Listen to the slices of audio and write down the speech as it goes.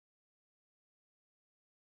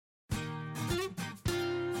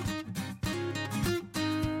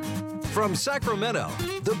From Sacramento,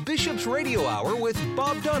 the Bishop's Radio Hour with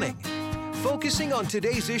Bob Dunning, focusing on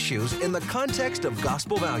today's issues in the context of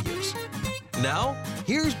gospel values. Now,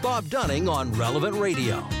 here's Bob Dunning on Relevant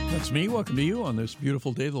Radio. That's me. Welcome to you on this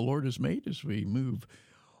beautiful day the Lord has made as we move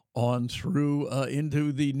on through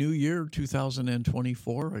into the new year,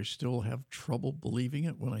 2024. I still have trouble believing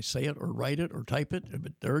it when I say it or write it or type it,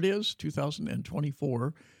 but there it is,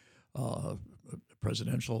 2024. A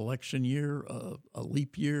presidential election year, a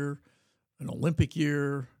leap year, an Olympic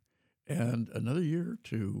year, and another year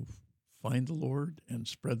to find the Lord and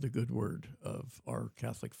spread the good word of our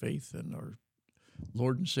Catholic faith and our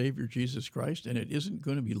Lord and Savior Jesus Christ. And it isn't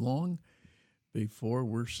going to be long before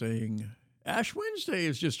we're saying Ash Wednesday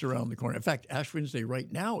is just around the corner. In fact, Ash Wednesday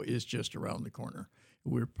right now is just around the corner.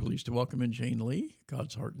 We're pleased to welcome in Jane Lee,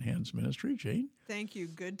 God's Heart and Hands Ministry. Jane? Thank you.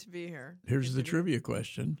 Good to be here. Here's the trivia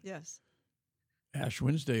question. Yes. Ash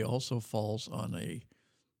Wednesday also falls on a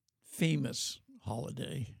famous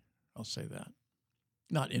holiday. I'll say that.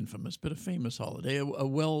 Not infamous, but a famous holiday, a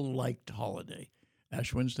well-liked holiday.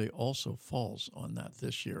 Ash Wednesday also falls on that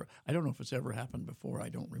this year. I don't know if it's ever happened before. I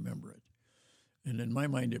don't remember it. And in my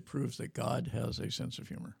mind, it proves that God has a sense of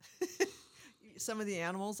humor. Some of the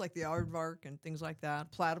animals, like the aardvark and things like that,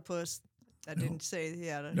 platypus, that didn't say he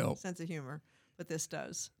had a sense of humor, but this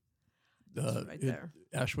does. Right there.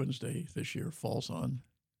 Ash Wednesday this year falls on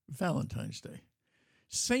Valentine's Day.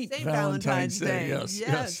 Saint Valentine's Day.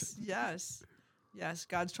 Yes.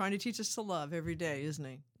 God's trying to teach us to love every day, isn't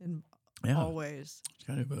he? In all ways. It's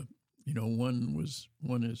kind of a,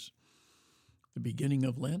 one is the beginning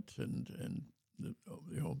of Lent and the,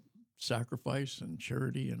 sacrifice and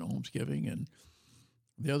charity and almsgiving, and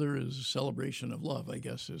the other is a celebration of love, I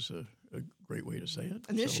guess is a great way to say it.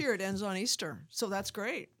 And this year it ends on Easter, so that's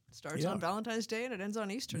great. It starts on Valentine's Day and it ends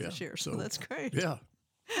on Easter this year, so that's great. Yeah.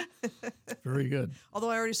 Very good. Although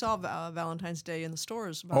I already saw Valentine's Day in the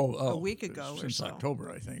stores about a week ago or so. Since October,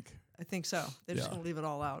 I think. I think so. They're just going to leave it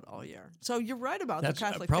all out all year. So you're right about That's the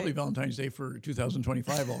Catholic probably faith. Valentine's Day for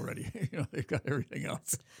 2025 already. They've got everything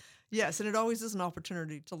else. Yes, and it always is an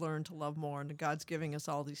opportunity to learn to love more, and God's giving us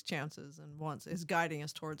all these chances and wants, is guiding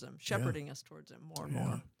us towards Him, shepherding us towards Him more and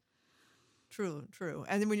more. True.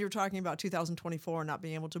 And then when you were talking about 2024 and not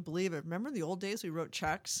being able to believe it, remember the old days we wrote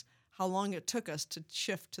checks? How long it took us to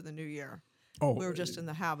shift to the new year. We were just in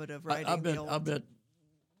the habit of writing I bet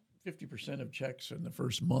 50% of checks in the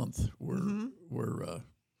first month were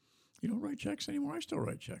write checks anymore? I still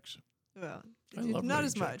write checks. Well, I love not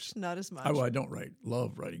as checks. much. Not as much. I don't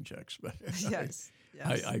love writing checks, but yes.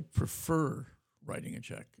 I prefer writing a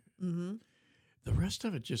check. Mm-hmm. The rest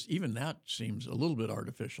of it, even that seems a little bit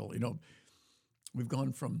artificial. We've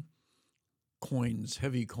gone from coins,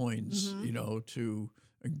 heavy coins, to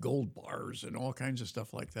gold bars and all kinds of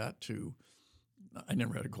stuff like that to, I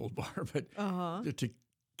never had a gold bar, but to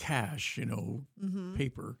cash,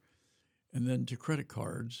 paper, and then to credit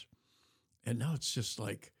cards. And now it's just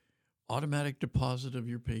like automatic deposit of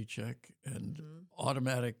your paycheck and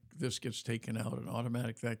automatic this gets taken out and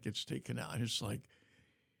automatic that gets taken out. And it's like,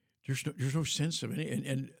 there's no sense of any.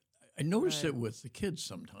 And I notice it with the kids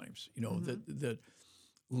sometimes, that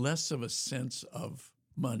less of a sense of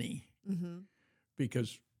money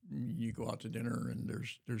because you go out to dinner and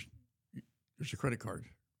there's a credit card.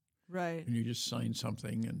 Right. And you just sign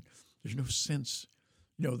something and there's no sense.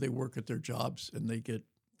 They work at their jobs and they get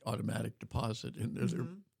automatic deposit in their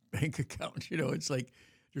bank account. It's like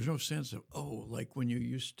there's no sense of, like when you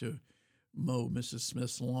used to mow Mrs.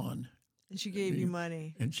 Smith's lawn. And she gave you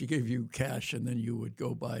money. And she gave you cash, and then you would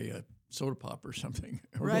go buy a soda pop or something.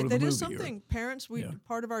 Or right. go to the That is movie something. Parents,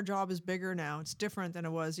 part of our job is bigger now. It's different than it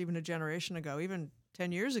was even a generation ago, even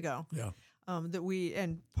 10 years ago. Yeah.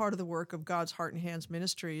 And part of the work of God's Heart and Hands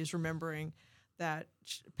Ministry is remembering that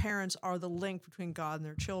parents are the link between God and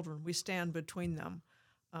their children. We stand between them.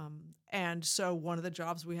 And so one of the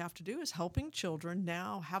jobs we have to do is helping children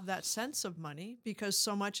now have that sense of money because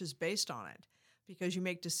so much is based on it. Because you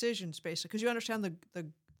make decisions based on, because you understand the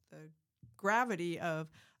gravity of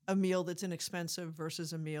a meal that's inexpensive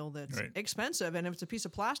versus a meal that's expensive. And if it's a piece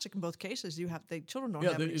of plastic in both cases, children don't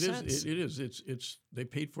have any sense. It is. It's they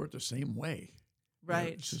paid for it the same way. Right.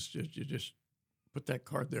 It's just you just put that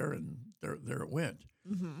card there and there it went.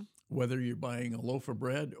 Mm-hmm. Whether you're buying a loaf of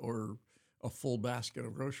bread or a full basket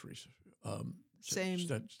of groceries.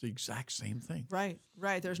 That's the exact same thing. Right.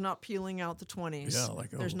 There's not peeling out the 20s. Yeah,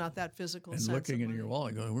 there's not that physical and sense. And looking in your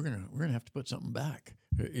wallet, going, we're gonna have to put something back.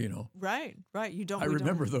 Right. You don't. I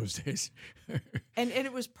remember those days. and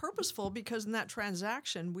it was purposeful because in that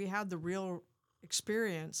transaction we had the real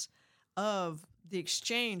experience of the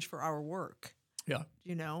exchange for our work. Yeah.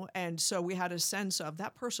 And so we had a sense of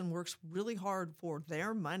that person works really hard for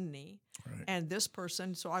their money. Right. And this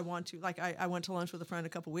person, so I want to, like, I went to lunch with a friend a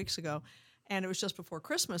couple weeks ago, and it was just before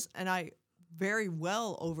Christmas, and I very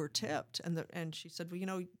well over tipped. And she said,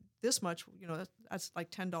 well, this much, that's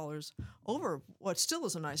like $10 over what still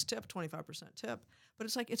is a nice tip, 25% tip. But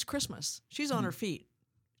it's like, it's Christmas. She's on her feet.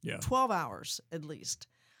 Yeah. 12 hours at least.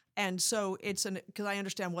 And so because I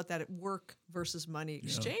understand what that work versus money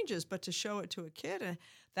exchange is, but to show it to a kid,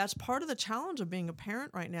 that's part of the challenge of being a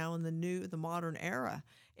parent right now in the modern era,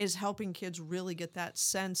 is helping kids really get that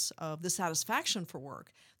sense of the satisfaction for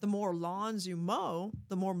work. The more lawns you mow,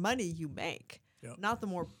 the more money you make, not the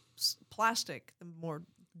more plastic, the more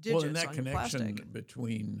digits and that on your connection plastic.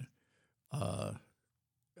 between, I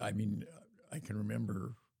can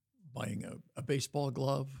remember buying a baseball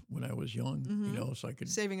glove when I was young, so I could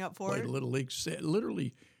Saving up for play it. Little League.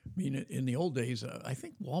 Literally, in the old days, I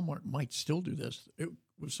think Walmart might still do this. It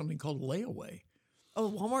was something called layaway. Oh,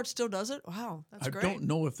 Walmart still does it? Wow, that's great. I don't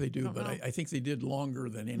know if they do, Don't but know. I think they did longer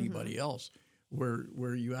than anybody else,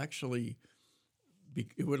 where you actually,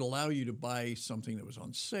 it would allow you to buy something that was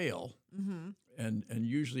on sale, and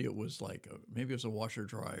usually it was like maybe it was a washer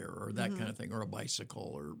dryer or that kind of thing, or a bicycle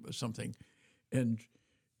or something, and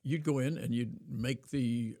you'd go in and you'd make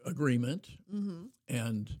the agreement,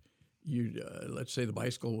 and you'd let's say the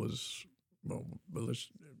bicycle was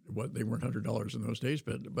they weren't $100 in those days,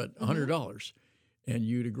 but $100. And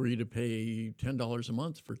you'd agree to pay $10 a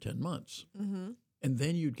month for 10 months. And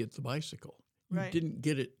then you'd get the bicycle. You Right. didn't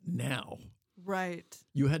get it now. Right.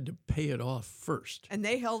 You had to pay it off first. And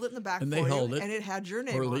they held it in the back And for they you, held it, and it had your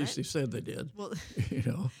name or at on least they it. said they did. Well,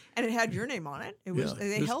 And it had your name on it. It was Yeah,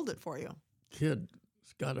 they this- held it for you. kid,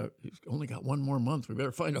 he's only got one more month. We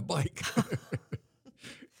better find a bike.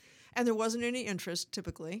 And there wasn't any interest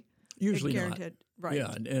typically. Usually It not. guaranteed. Right.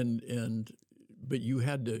 Yeah, but you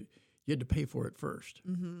had to pay for it first.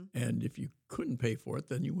 And if you couldn't pay for it,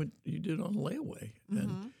 then you did it on layaway.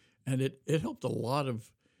 And it helped a lot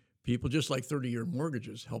of people, just like 30-year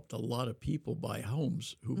mortgages helped a lot of people buy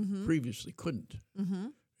homes who previously couldn't.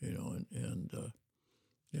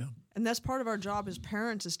 Yeah. And that's part of our job as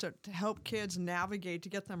parents, is to help kids navigate, to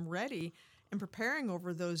get them ready and preparing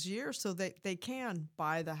over those years so that they can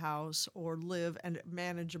buy the house or live and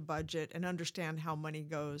manage a budget and understand how money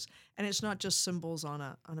goes. And it's not just symbols on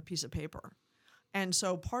a piece of paper. And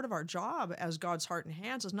so part of our job as God's heart and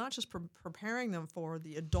hands is not just preparing them for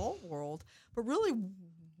the adult world, but really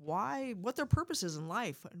what their purpose is in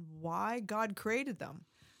life and why God created them,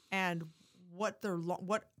 and what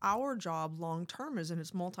our job long term is. And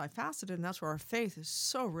it's multifaceted, and that's where our faith is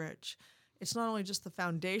so rich. It's not only just the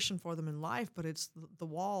foundation for them in life, but it's the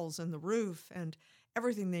walls and the roof and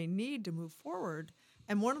everything they need to move forward.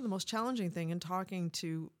 And one of the most challenging things in talking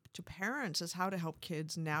to parents is how to help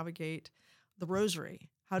kids navigate the rosary,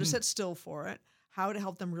 how to sit still for it, how to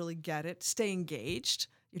help them really get it, stay engaged,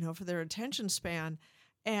 for their attention span.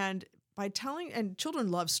 And and children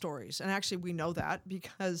love stories. And actually we know that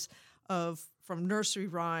because from nursery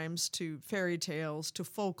rhymes to fairy tales to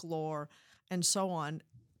folklore and so on.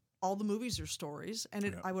 All the movies are stories,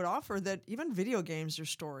 and I would offer that even video games are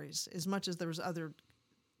stories. As much as there's other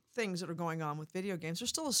things that are going on with video games, there's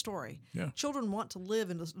still a story. Yeah. Children want to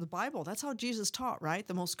live in the Bible. That's how Jesus taught, right?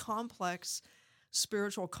 The most complex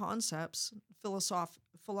spiritual concepts,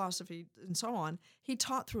 philosophy, and so on, he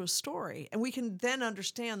taught through a story. And we can then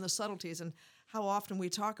understand the subtleties and how often we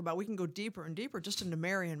talk about, we can go deeper and deeper just into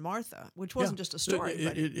Mary and Martha, which wasn't just a story.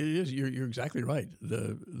 It is. You're exactly right.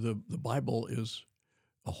 The Bible is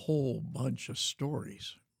a whole bunch of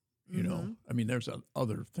stories, I mean, there's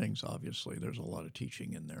other things, obviously. There's a lot of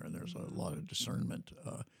teaching in there, and there's a lot of discernment.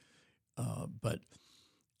 But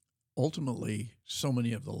ultimately, so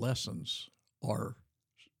many of the lessons are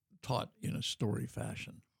taught in a story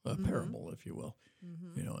fashion, a parable, if you will.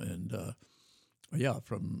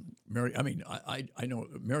 From Mary, I mean, I know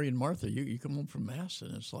Mary and Martha, you come home from Mass,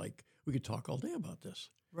 and it's like, we could talk all day about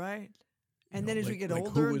this. Right. And then as we get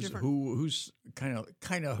older, who's kind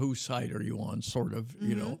of whose side are you on, sort of,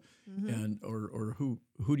 and or who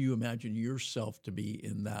do you imagine yourself to be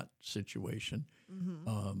in that situation,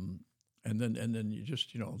 and then you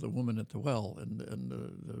just the woman at the well and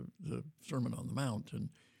the Sermon on the Mount and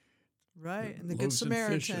right and the Good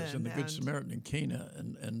Samaritan and fishes and the Good Samaritan in Cana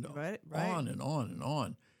and right. on and on and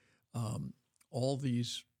on, all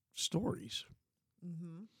these stories,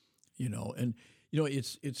 and.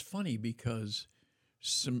 It's funny because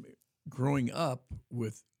growing up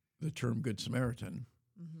with the term Good Samaritan,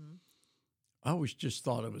 I always just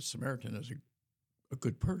thought of a Samaritan as a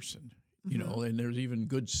good person, you know, and there's even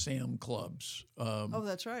Good Sam clubs, Oh,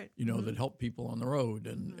 that's right. you know, that help people on the road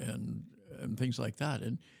and things like that.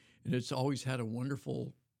 And it's always had a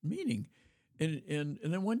wonderful meaning. And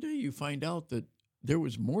then one day you find out that there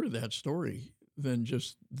was more to that story than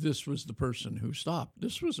just this was the person who stopped.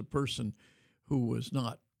 This was a person who was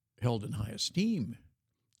not held in high esteem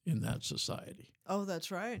in that society. Oh,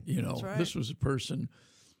 that's right. You know, That's right. this was a person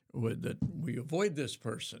that we avoid this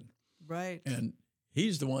person. Right. And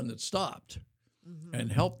he's the one that stopped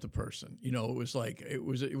and helped the person. You know, it was like it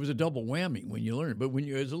was a double whammy when you learn. But when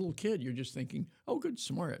you, as a little kid, you're just thinking, "Oh, good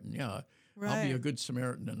Samaritan, yeah, I'll be a Right. good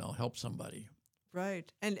Samaritan and I'll help somebody."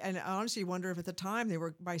 Right. And I honestly wonder if at the time they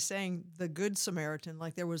were, by saying the good Samaritan,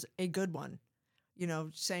 like there was a good one, you know,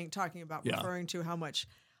 talking about Yeah. referring to how much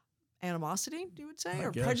animosity, you would say, I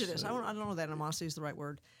or guess, prejudice. I don't know that animosity is the right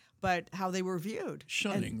word, but how they were viewed.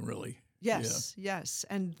 Shunning, really. Yes, yes.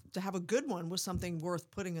 And to have a good one was something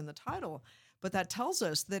worth putting in the title. But that tells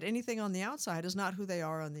us that anything on the outside is not who they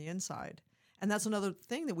are on the inside. And that's another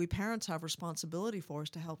thing that we parents have responsibility for, is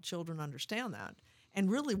to help children understand that. And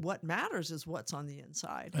really what matters is what's on the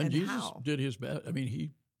inside and Jesus how. did his best. I mean,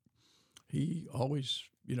 he always,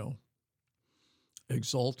 you know,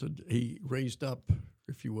 exalted. He raised up,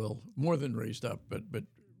 if you will, more than raised up, but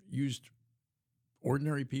used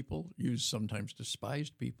ordinary people, used sometimes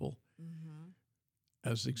despised people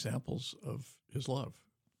as examples of his love.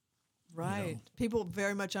 Right. People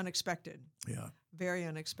very much unexpected. Yeah. Very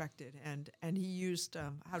unexpected. And he used,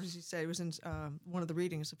 how does he say, it was in one of the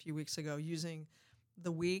readings a few weeks ago, using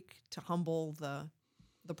the weak to humble the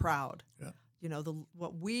proud. Yeah. You know,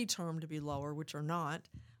 what we term to be lower, which are not,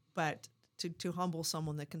 but to humble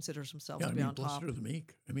someone that considers himself Yeah, to I be mean, on blessed top. are the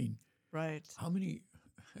meek. I mean, Right. how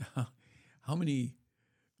many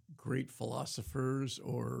great philosophers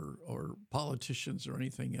or politicians or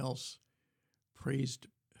anything else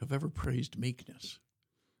have ever praised meekness?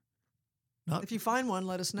 Not If you find one,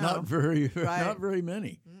 let us know. not very Right. not very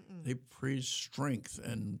many. They praise strength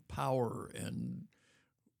and power and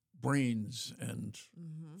brains and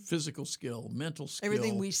physical skill, mental skill,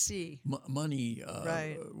 Everything we see. money,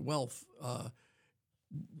 Right. wealth.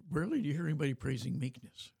 Rarely do you hear anybody praising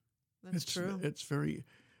meekness. That's true. It's very,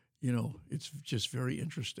 you know, it's just very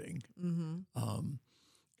interesting.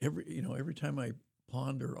 Every time I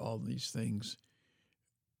ponder all these things,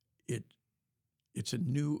 it's a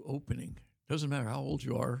new opening. Doesn't matter how old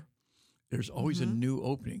you are. There's always a new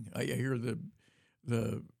opening. I hear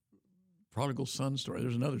the prodigal son story.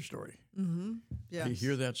 There's another story. Yes. You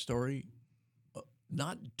hear that story,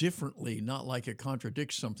 not differently, not like it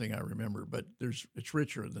contradicts something I remember, but it's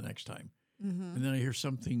richer the next time. And then I hear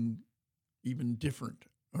something even different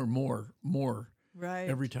or more Right.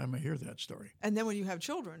 every time I hear that story. And then when you have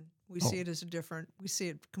children, we see it as we see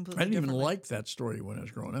it completely I didn't even differently. like that story when I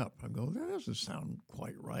was growing up. I'm going, that doesn't sound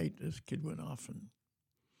quite right. This kid went off and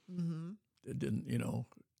it didn't, you know,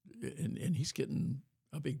 and he's getting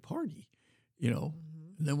a big party, you know.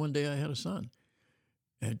 And then one day I had a son,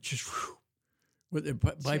 and it just it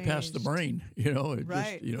bypassed the Changed. brain, you know. It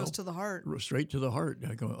Right. just, you know, Goes to the heart. straight to the heart.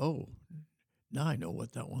 I go, oh, now I know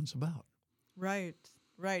what that one's about. Right.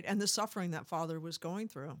 Right. And the suffering that father was going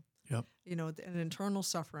through, Yep. you know, an internal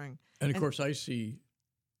suffering. And of course, I see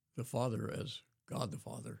the Father as God the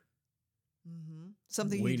Father,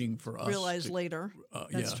 Something waiting you for us realize to- later.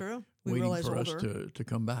 That's yeah, true. We waiting realize for older. us to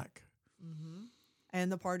come back. And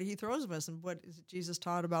the party he throws of us. And what is it Jesus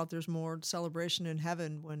taught about? There's more celebration in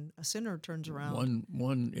heaven when a sinner turns around.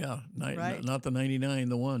 One, yeah, Right. not the 99,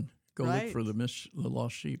 the one. Go look Right. for the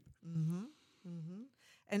lost sheep.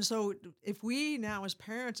 And so if we now as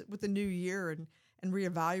parents with the new year and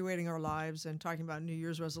reevaluating our lives and talking about New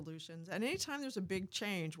Year's resolutions, and anytime there's a big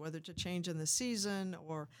change, whether it's a change in the season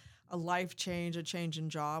or a life change, a change in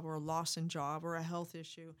job or a loss in job or a health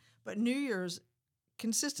issue, but New Year's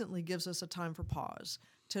consistently gives us a time for pause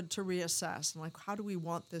to reassess and like, how do we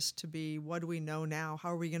want this to be? What do we know now?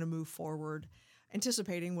 How are we going to move forward?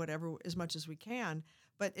 Anticipating whatever as much as we can,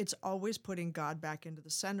 but it's always putting God back into the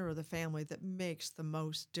center of the family that makes the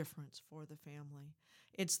most difference for the family.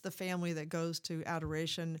 It's the family that goes to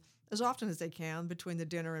adoration as often as they can between the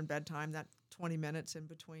dinner and bedtime, that 20 minutes in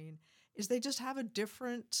between, is they just have a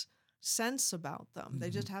different sense about them. They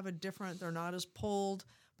just have they're not as pulled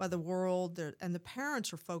by the world, and the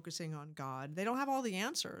parents are focusing on God. They don't have all the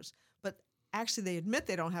answers, but actually they admit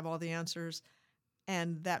they don't have all the answers,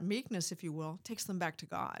 and that meekness, if you will, takes them back to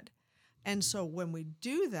God. And so when we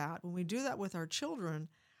do that with our children,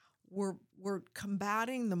 we're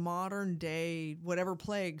combating the modern day, whatever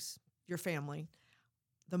plagues your family,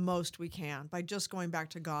 the most we can by just going back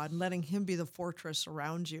to God and letting him be the fortress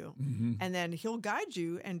around you. And then he'll guide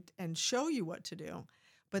you and show you what to do.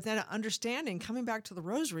 But then understanding, coming back to the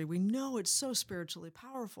rosary, we know it's so spiritually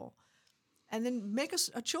powerful. And then make us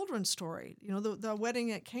a children's story. You know, the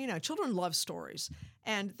wedding at Cana. Children love stories,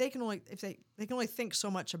 and they can only think so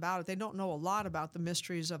much about it. They don't know a lot about the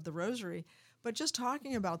mysteries of the rosary. But just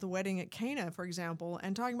talking about the wedding at Cana, for example,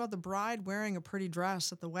 and talking about the bride wearing a pretty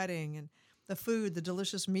dress at the wedding, and the food, the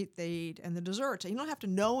delicious meat they eat, and the desserts. You don't have to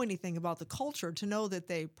know anything about the culture to know that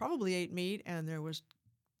they probably ate meat and there was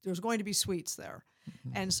going to be sweets there.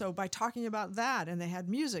 And so by talking about that, and they had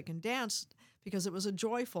music and dance because it was a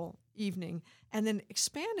joyful evening, and then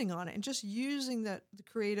expanding on it and just using the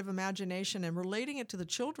creative imagination and relating it to the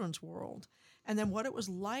children's world, and then what it was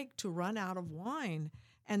like to run out of wine.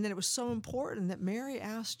 And then it was so important that Mary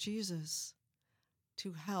asked Jesus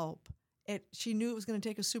to help. She knew it was going to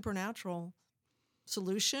take a supernatural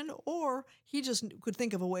solution, or he just could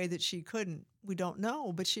think of a way that she couldn't. We don't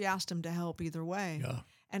know, but she asked him to help either way. Yeah.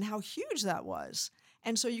 And how huge that was.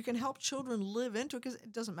 And so you can help children live into it, because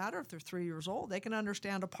it doesn't matter if they're 3 years old. They can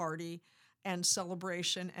understand a party and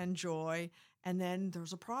celebration and joy. And then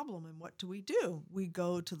there's a problem. And what do? We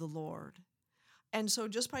go to the Lord. And so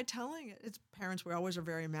just by telling it, it's parents, we always are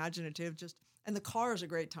very imaginative. And the car is a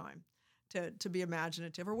great time to be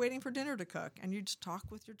imaginative, or waiting for dinner to cook, and you just talk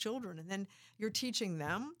with your children, and then you're teaching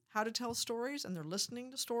them how to tell stories, and they're listening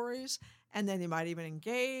to stories, and then they might even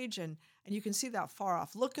engage, and you can see that far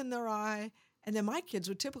off look in their eye. And then my kids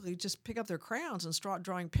would typically just pick up their crayons and start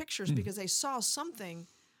drawing pictures because they saw something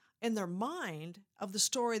in their mind of the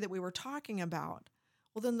story that we were talking about.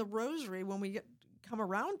 Well, then the rosary, when we come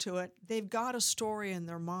around to it, they've got a story in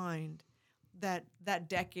their mind that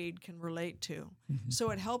decade can relate to.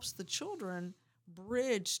 So it helps the children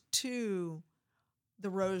bridge to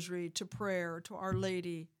the rosary, to prayer, to Our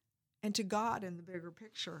Lady, and to God in the bigger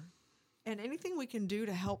picture. And anything we can do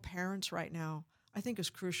to help parents right now, I think,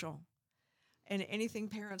 is crucial. And anything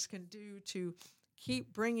parents can do to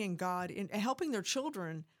keep bringing God in, and helping their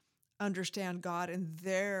children understand God and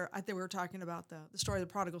I think we were talking about the story of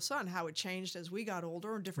the prodigal son, how it changed as we got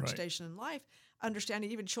older, a different station in life. Understanding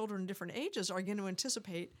even children in different ages are going to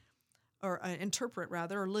anticipate or interpret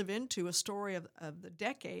rather, or live into a story of the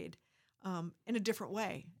decade in a different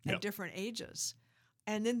way at different ages.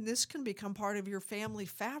 And then this can become part of your family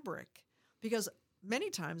fabric, because many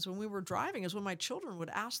times when we were driving is when my children would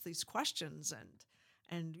ask these questions,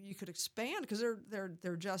 and you could expand because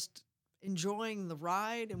they're just enjoying the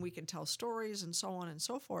ride, and we can tell stories and so on and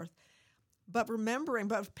so forth. But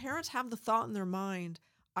if parents have the thought in their mind,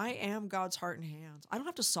 I am God's heart and hands. I don't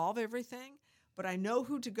have to solve everything, but I know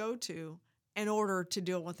who to go to in order to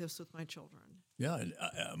deal with this with my children. Yeah, and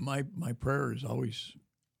my prayer is always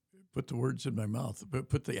put the words in my mouth, but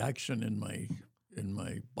put the action in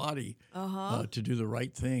my body to do the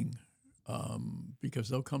right thing, because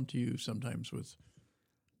they'll come to you sometimes with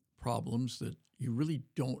problems that you really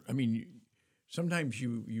don't. I mean, sometimes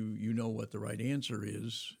you know what the right answer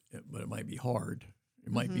is, but it might be hard.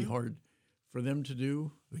 It might be hard for them to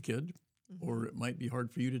do, the kid, or it might be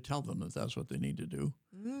hard for you to tell them that that's what they need to do.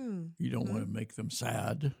 You don't want to make them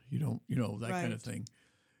sad. You don't, that kind of thing.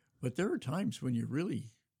 But there are times when you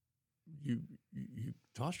really, you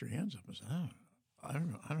toss your hands up and say, I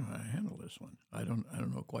don't know how to handle this one. I don't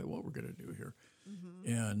know quite what we're going to do here.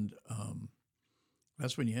 And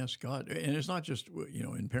that's when you ask God. And it's not just,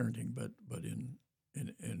 in parenting, but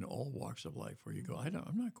in all walks of life, where you go,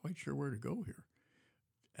 I'm not quite sure where to go here.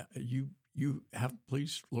 You have,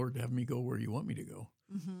 please, Lord, have me go where you want me to go.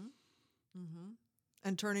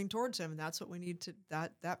 And turning towards him, and that's what we need to,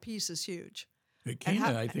 that piece is huge. At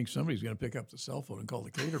Cana, I think somebody's going to pick up the cell phone and call the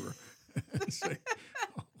caterer and say,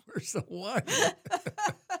 where's the wine?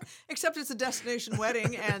 Except it's a destination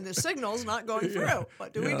wedding and the signal's not going through.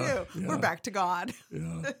 What do we do? Yeah. We're back to God.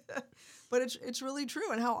 Yeah. But it's really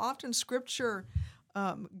true, and how often Scripture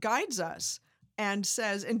guides us and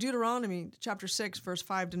says in Deuteronomy chapter 6, verse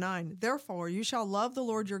 5-9, therefore you shall love the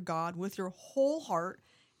Lord your God with your whole heart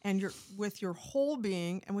and with your whole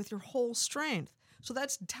being and with your whole strength. So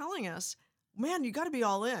that's telling us, man, you got to be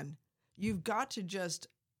all in. You've got to just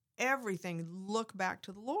everything look back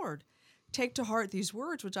to the Lord. Take to heart these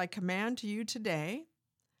words which I command to you today.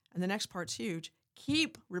 And the next part's huge.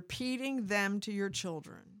 Keep repeating them to your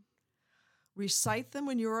children. Recite them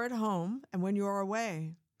when you are at home and when you are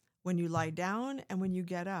away, when you lie down and when you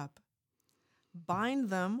get up. Bind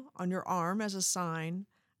them on your arm as a sign,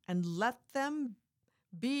 and let them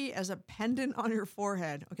be as a pendant on your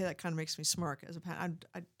forehead. Okay, that kind of makes me smirk.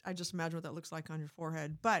 I just imagine what that looks like on your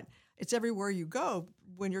forehead. But it's everywhere you go,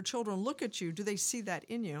 when your children look at you, do they see that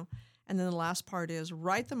in you? And then the last part is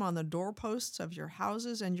write them on the doorposts of your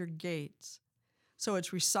houses and your gates. So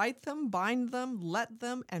it's recite them, bind them, let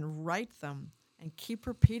them, and write them, and keep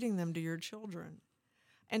repeating them to your children.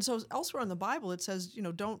 And so elsewhere in the Bible, it says,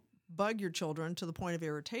 don't bug your children to the point of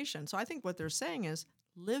irritation. So I think what they're saying is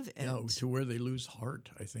live it. Yeah, to where they lose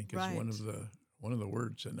heart, I think, is Right. one of the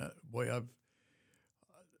words. And that, boy,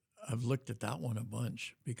 I've looked at that one a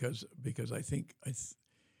bunch because I think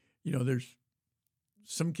there's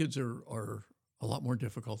some kids are a lot more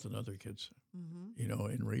difficult than other kids,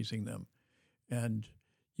 in raising them, and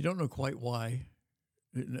you don't know quite why.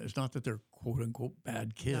 It's not that they're quote unquote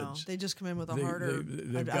bad kids. No, they just come in with a harder.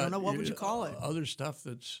 I got, don't know what would you call it. Other stuff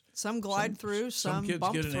that's Some glide through, some kids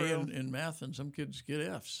bump get an through. A in math, and some kids get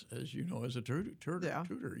Fs, as you know, as a tutor. Yeah.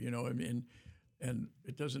 I mean, and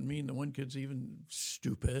it doesn't mean the one kid's even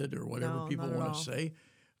stupid or whatever No, people not at want all. to say.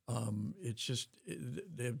 It's just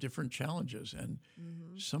they have different challenges, and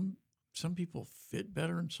some people fit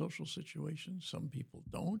better in social situations. Some people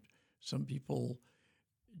don't. Some people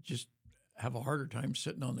just have a harder time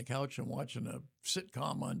sitting on the couch and watching a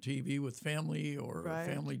sitcom on TV with family or Right. a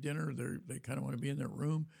family dinner. They kind of want to be in their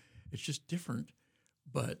room. It's just different,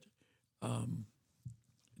 but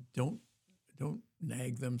don't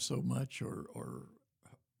nag them so much or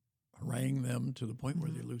harangue them to the point where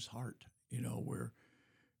they lose heart. Where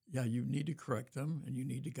you need to correct them and you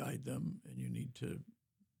need to guide them and you need to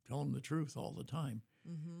tell them the truth all the time.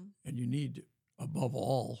 And you need, above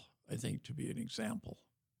all, I think, to be an example.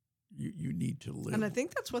 You need to live. And I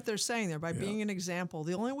think that's what they're saying there by being an example.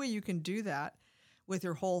 The only way you can do that with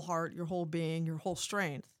your whole heart, your whole being, your whole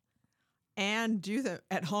strength, and do that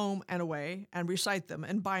at home and away, and recite them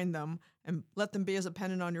and bind them and let them be as a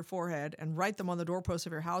pennant on your forehead and write them on the doorposts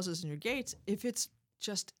of your houses and your gates, if it's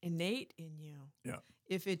just innate in you. Yeah.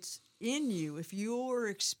 If it's in you, if you're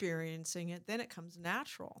experiencing it, then it comes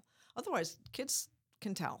natural. Otherwise, kids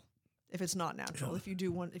can tell if it's not natural. Yeah.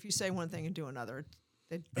 If you say one thing and do another,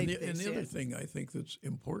 they And the see other it. thing I think that's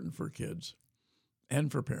important for kids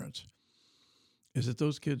and for parents is that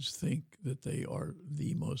those kids think that they are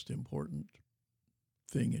the most important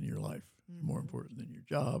thing in your life, more important than your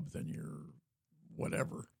job, than your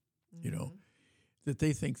whatever, that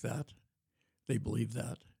they think that, they believe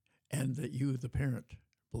that, and that you, the parent,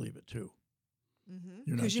 believe it too.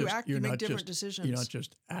 Because you make different decisions. You're not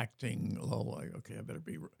just acting, like, okay, I better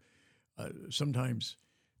be. Sometimes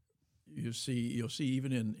you'll see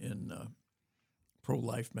even in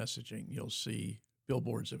pro-life messaging, you'll see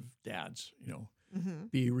billboards of dads,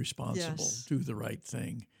 be responsible, Yes. do the right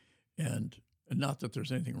thing. And not that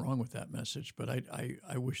there's anything wrong with that message, but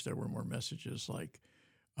I wish there were more messages like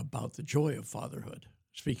about the joy of fatherhood,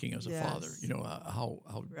 speaking as a father, Yes.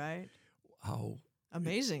 How how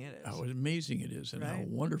Amazing it is. how amazing it is and how Right.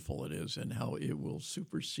 wonderful it is and how it will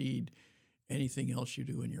supersede anything else you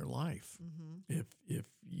do in your life. If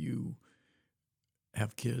you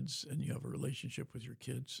have kids and you have a relationship with your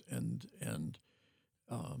kids and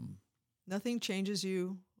Nothing changes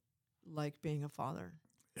you like being a father.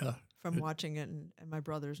 yeah, From watching it and my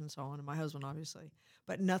brothers and so on, and my husband, obviously.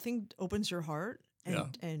 But nothing opens your heart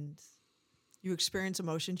and you experience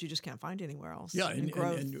emotions you just can't find anywhere else. yeah, and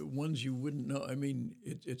growth. ones you wouldn't know. I mean,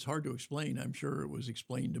 it's hard to explain. I'm sure it was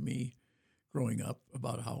explained to me growing up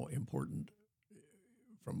about how important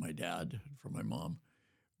from my dad, from my mom.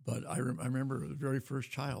 But I remember the very first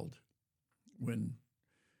child when,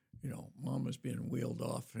 mom was being wheeled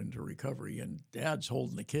off into recovery and dad's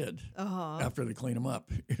holding the kid after they clean him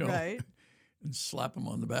up, Right. and slap him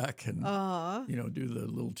on the back and, do the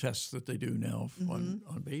little tests that they do now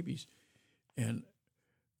on babies. And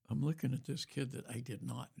I'm looking at this kid that I did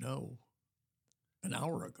not know an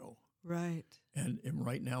hour ago Right. and am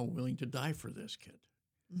right now willing to die for this kid.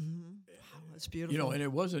 Wow, that's beautiful. And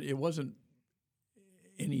it wasn't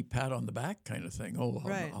any pat on the back kind of thing. Oh,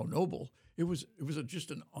 Right. how noble! It was just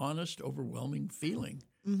an honest, overwhelming feeling.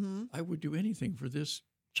 I would do anything for this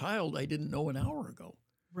child I didn't know an hour ago,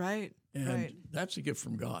 Right. and Right. that's a gift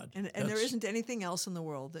from God. And there isn't anything else in the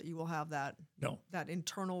world that you will have that no,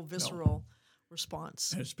 internal, visceral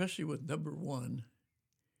response. and especially with number one,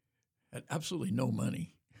 had absolutely no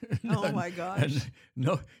money. Oh my gosh. And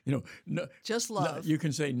no, Just no, love. you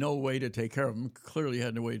can say no way to take care of them. Clearly, you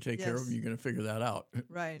had no way to take care of Yes. them. You're going to figure that out.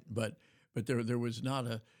 Right. But there was not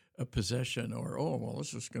a possession or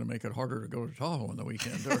this is going to make it harder to go to Tahoe on the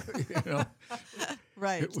weekend. Or,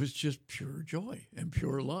 Right. It was just pure joy and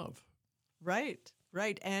pure love. Right.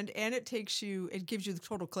 Right. And it gives you the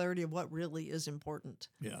total clarity of what really is important.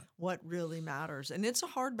 Yeah. What really matters. And it's a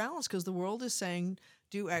hard balance because the world is saying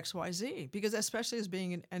do X, Y, Z. Because especially as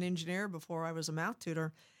being an engineer before I was a math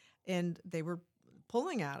tutor, and they were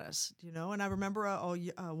pulling at us, And I remember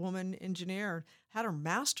a woman engineer had her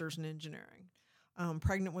master's in engineering,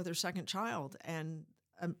 pregnant with her second child, and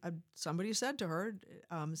somebody said to her,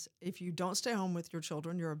 if you don't stay home with your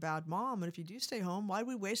children, you're a bad mom. And if you do stay home, why do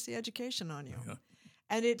we waste the education on you? Yeah.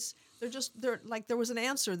 And there was an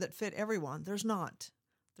answer that fit everyone. There's not.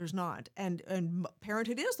 And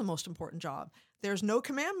parenthood is the most important job. There's no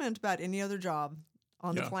commandment about any other job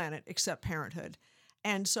on the planet except parenthood.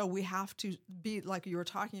 And so we have to be, like you were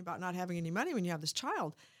talking about, not having any money when you have this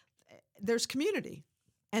child. There's community.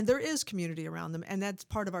 And there is community around them, and that's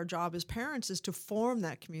part of our job as parents, is to form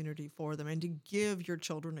that community for them and to give your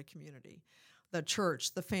children a community, the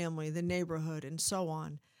church, the family, the neighborhood, and so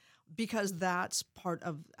on, because that's part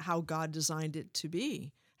of how God designed it to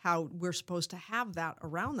be, how we're supposed to have that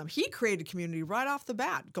around them. He created community right off the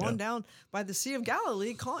bat, going down by the Sea of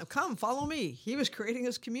Galilee, calling, come, follow me. He was creating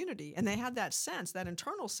his community, and they had that sense, that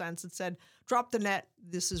internal sense that said, drop the net,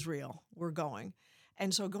 this is real, we're going.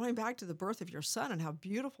 And so going back to the birth of your son and how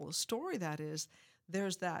beautiful a story that is,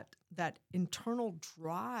 there's that internal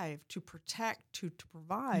drive to protect, to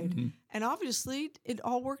provide. Mm-hmm. And obviously it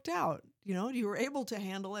all worked out. You were able to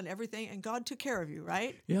handle and everything, and God took care of you,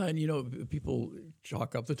 right? Yeah, and people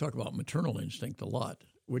talk about maternal instinct a lot,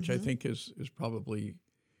 which I think is probably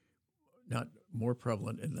not more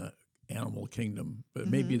prevalent in the animal kingdom, but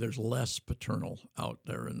maybe there's less paternal out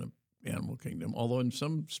there in the animal kingdom, although in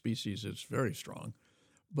some species it's very strong.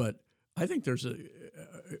 But I think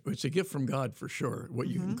it's a gift from God for sure. What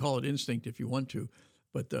you can call it instinct if you want to,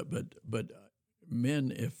 but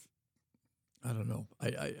men, if I don't know,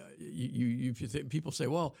 people say,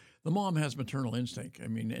 well, the mom has maternal instinct. I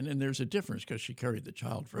mean, and there's a difference because she carried the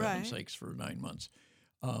child for heaven's sakes for 9 months,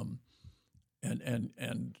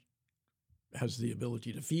 and has the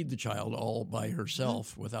ability to feed the child all by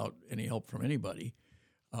herself without any help from anybody.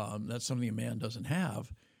 That's something a man doesn't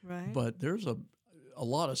have. Right. But there's a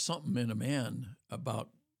lot of something in a man about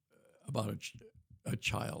a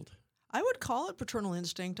child. I would call it paternal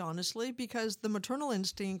instinct, honestly, because the maternal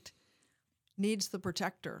instinct needs the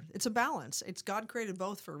protector. It's a balance. It's God created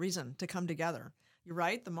both for a reason, to come together. You're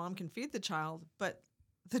right, the mom can feed the child, but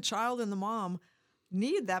the child and the mom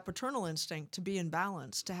need that paternal instinct to be in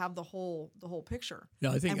balance, to have the whole picture.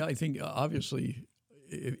 Yeah, I think obviously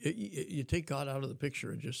you take God out of the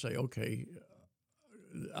picture and just say, okay,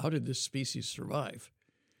 how did this species survive?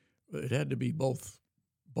 It had to be both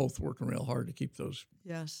working real hard to keep those,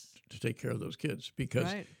 to take care of those kids,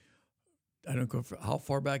 because I don't go for how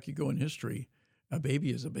far back you go in history. A baby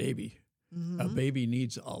is a baby. Mm-hmm. A baby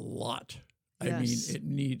needs a lot. Yes. I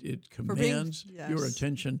mean, it commands your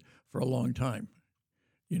attention for a long time.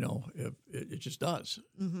 It just does.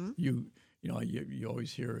 Mm-hmm. You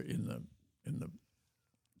always hear in the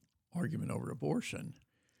argument over abortion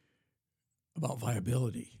about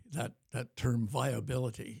viability, that term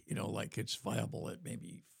viability, like it's viable at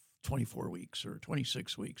maybe 24 weeks or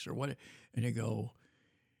 26 weeks or what, and you go,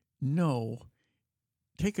 no,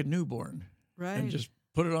 take a newborn and just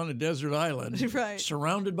put it on a desert island,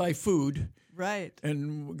 surrounded by food,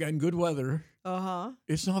 and good weather.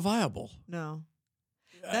 It's not viable. No.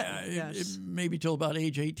 It maybe till about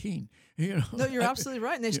age 18. No, you're absolutely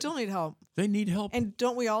right, and they still need help. They need help, and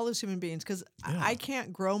don't we all as human beings? Because I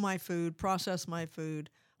can't grow my food, process my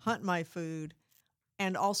food, hunt my food,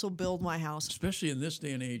 and also build my house. Especially in this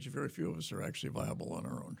day and age, very few of us are actually viable on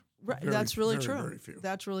our own. Right, that's really true. Very few.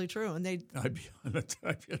 That's really true, and I'd be at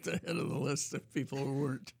the head of the list of people who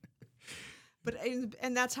weren't. But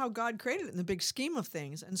and that's how God created it in the big scheme of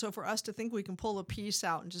things. And so for us to think we can pull a piece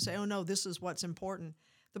out and just say, oh no, this is what's important.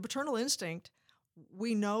 The paternal instinct,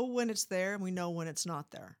 we know when it's there and we know when it's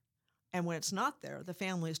not there. And when it's not there, the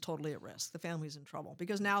family is totally at risk. The family's in trouble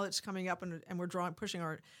because now it's coming up and we're pushing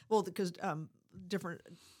our, because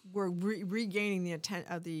we're regaining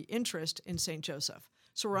the interest in St. Joseph.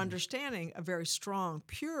 So we're understanding a very strong,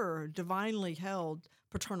 pure, divinely held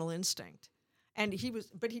paternal instinct. And he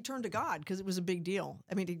turned to God because it was a big deal.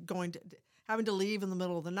 I mean, having to leave in the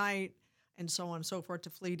middle of the night and so on and so forth to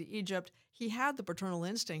flee to Egypt. He had the paternal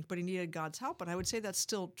instinct, but he needed God's help. And I would say that's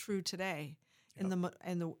still true today in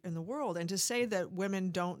the world. And to say that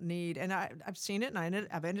women don't need, and I've seen it, and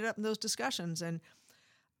I've ended up in those discussions, and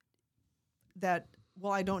that,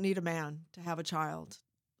 well, I don't need a man to have a child.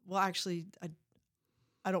 Well, actually,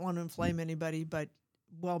 I don't want to inflame anybody, but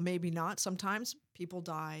well, maybe not. Sometimes people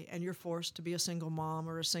die and you're forced to be a single mom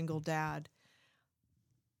or a single dad.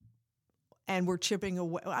 And we're chipping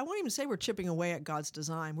away. I won't even say we're chipping away at God's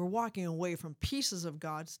design. We're walking away from pieces of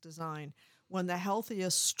God's design when the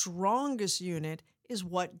healthiest, strongest unit is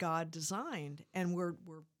what God designed, and we're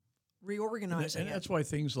reorganizing and that's why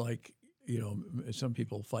things like, some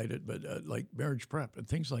people fight it, but like marriage prep and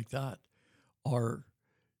things like that are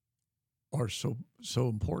so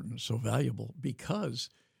important, so valuable, because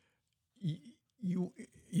you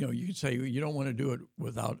can say you don't want to do it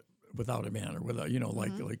without a man, or without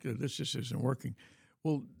like this just isn't working.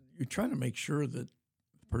 Well, you're trying to make sure that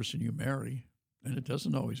the person you marry, and it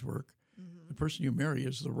doesn't always work, the person you marry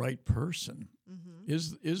is the right person,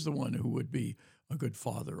 is the one who would be a good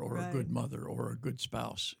father or a good mother or a good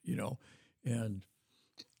spouse, and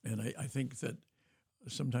I think that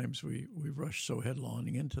sometimes we rush so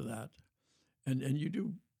headlong into that, and you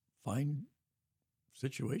do find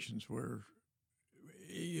situations where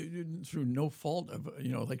through no fault of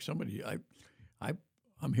like somebody,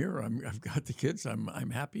 I'm here, I've got the kids,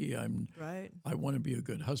 I'm happy, I want to be a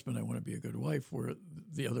good husband, I want to be a good wife, where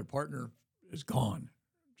the other partner is gone,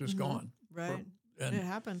 just gone. Right. And it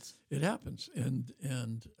happens. It happens, and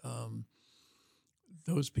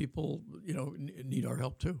those people, need our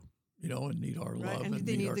help too, and need our love, and and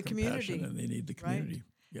they need our the compassion, community. and they need the community.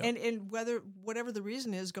 Yeah. And whatever the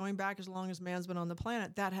reason is, going back as long as man's been on the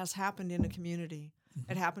planet, that has happened in a community.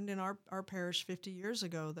 It happened in our parish 50 years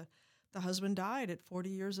ago. The husband died at 40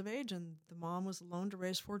 years of age, and the mom was alone to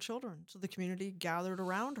raise 4 children. So the community gathered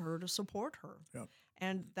around her to support her. Yep.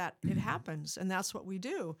 And that it happens, and that's what we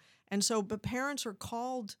do. And so, but parents are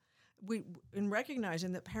called, in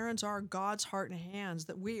recognizing that parents are God's heart and hands,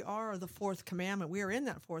 that we are the 4th commandment. We are in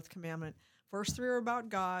that 4th commandment. First 3 are about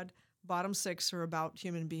God, bottom 6 are about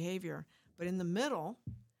human behavior. But in the middle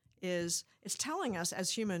it's telling us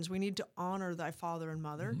as humans we need to honor thy father and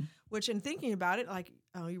mother, which, in thinking about it, like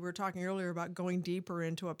you were talking earlier about going deeper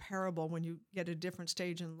into a parable when you get a different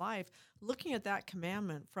stage in life, looking at that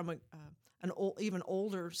commandment from an even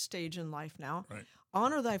older stage in life now,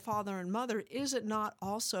 honor thy father and mother, is it not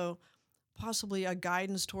also possibly a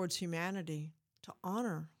guidance towards humanity to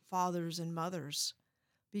honor fathers and mothers?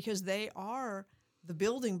 Because they are the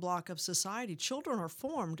building block of society. Children are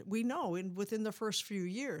formed, we know, within the first few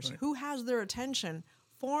years. Right. Who has their attention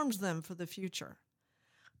forms them for the future.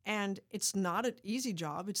 And it's not an easy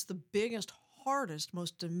job. It's the biggest, hardest,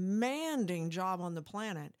 most demanding job on the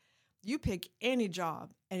planet. You pick any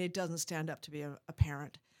job, and it doesn't stand up to be a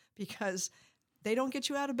parent, because they don't get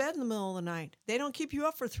you out of bed in the middle of the night. They don't keep you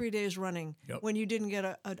up for 3 days running when you didn't get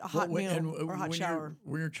a hot meal or a hot shower.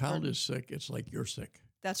 When your child is sick, it's like you're sick.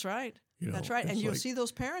 That's right. That's right. And you'll see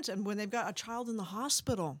those parents, and when they've got a child in the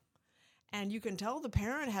hospital, and you can tell the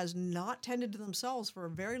parent has not tended to themselves for a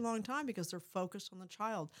very long time because they're focused on the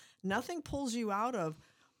child. Nothing pulls you out of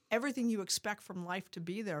everything you expect from life to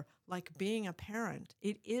be there like being a parent.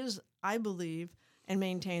 It is, I believe, and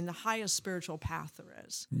maintain the highest spiritual path there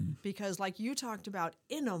is. Because like you talked about,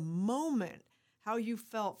 in a moment, how you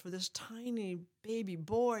felt for this tiny baby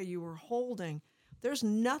boy you were holding, there's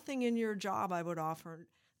nothing in your job I would offer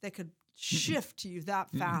that could shift you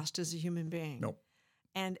that fast as a human being. Nope.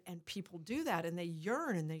 And people do that, and they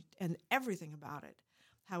yearn, and everything about it,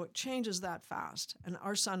 how it changes that fast. And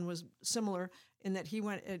our son was similar in that he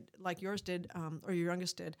went, like yours did, or your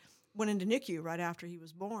youngest did, went into NICU right after he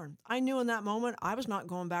was born. I knew in that moment I was not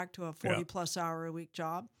going back to a 40-plus hour a week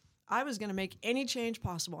job. I was going to make any change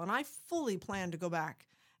possible, and I fully planned to go back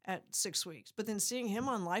at 6 weeks. But then seeing him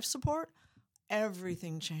on life support,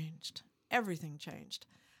 everything changed. Everything changed.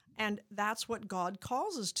 And that's what God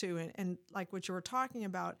calls us to. And like what you were talking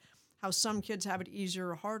about, how some kids have it easier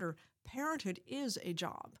or harder, parenthood is a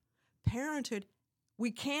job. Parenthood,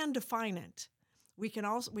 we can define it. We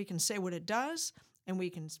can say what it does, and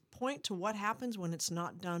we can point to what happens when it's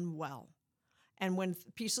not done well. And when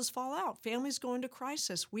pieces fall out, families go into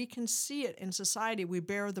crisis. We can see it in society. We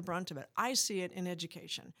bear the brunt of it. I see it in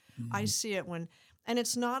education. I see it and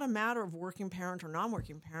it's not a matter of working parent or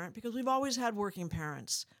non-working parent, because we've always had working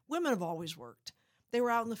parents. Women have always worked. They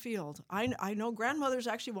were out in the field. I know grandmothers,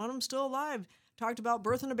 actually one of them still alive, talked about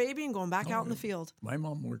birthing a baby and going back out in the field. My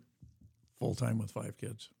mom worked full-time with 5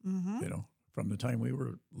 kids, from the time we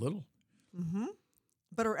were little.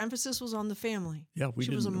 But her emphasis was on the family. Yeah,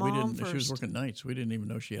 she was a mom first. She was working nights. We didn't even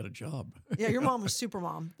know she had a job. Yeah, your mom was super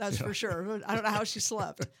mom, that's for sure. I don't know how she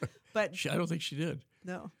slept. But I don't think she did.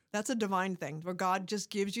 No, that's a divine thing, where God just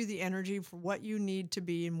gives you the energy for what you need to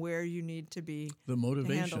be and where you need to be. The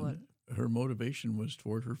motivation, her motivation was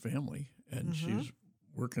toward her family, and she's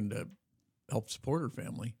working to help support her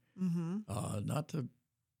family, not to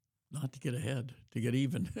get ahead, to get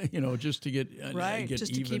even, just to get right, get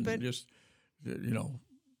just even, to keep it. Just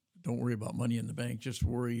don't worry about money in the bank. Just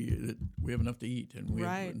worry that we have enough to eat and we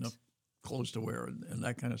have enough clothes to wear and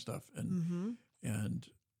that kind of stuff. And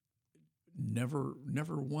never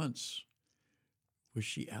once was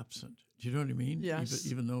she absent. Do you know what I mean? Yes.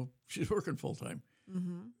 Even though she's working full time.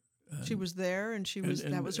 Mm-hmm. She was there, and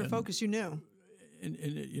that was her focus. You knew. And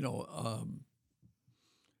you know,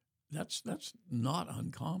 that's not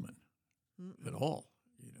uncommon at all.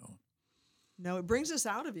 You know. No, it brings this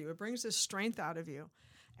out of you. It brings this strength out of you.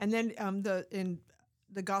 And then in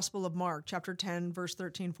the Gospel of Mark, chapter 10, verse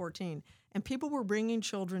 13, 14, and people were bringing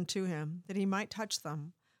children to him that he might touch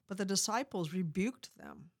them, but the disciples rebuked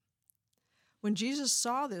them. When Jesus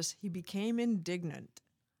saw this, he became indignant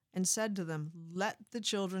and said to them, "Let the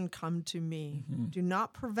children come to me. Mm-hmm. Do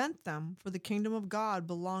not prevent them, for the kingdom of God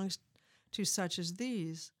belongs to such as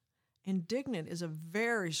these." Indignant is a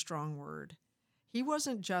very strong word. He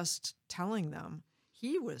wasn't just telling them,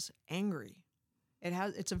 he was angry.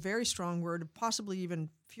 It's a very strong word, possibly even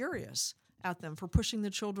furious at them for pushing the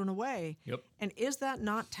children away. Yep. And is that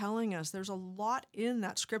not telling us there's a lot in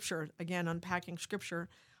that scripture, again, unpacking scripture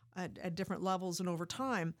at different levels and over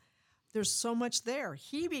time, there's so much there.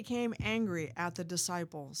 He became angry at the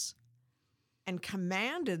disciples and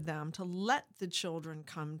commanded them to let the children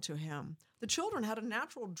come to him. The children had a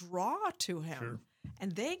natural draw to him, Sure.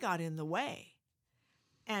 and they got in the way.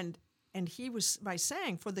 And he was, by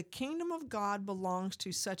saying, for the kingdom of God belongs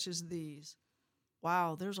to such as these.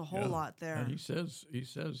 Wow, there's a whole lot there. And he says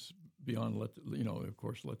beyond let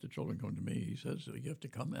the children come to me. He says you have to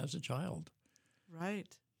come as a child.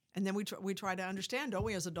 Right. And then we try to understand, don't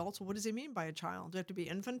we, as adults, well, what does he mean by a child? Do we have to be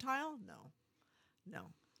infantile? No. Do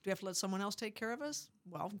we have to let someone else take care of us?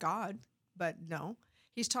 Well, God, but no.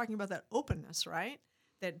 He's talking about that openness, right?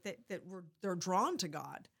 That they're drawn to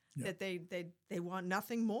God, that they want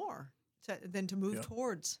nothing more than to move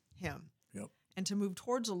towards him and to move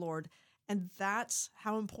towards the Lord. And that's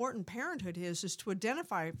how important parenthood is to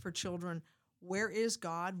identify for children, where is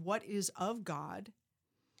God, what is of God,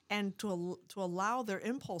 and to allow their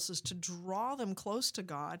impulses to draw them close to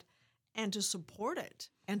God and to support it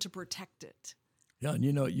and to protect it. Yeah, and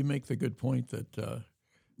you make the good point that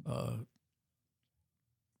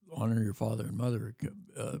honor your father and mother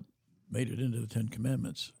made it into the Ten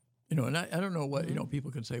Commandments. And I don't know what,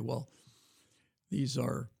 people can say, well, these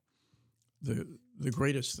are the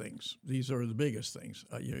greatest things. These are the biggest things.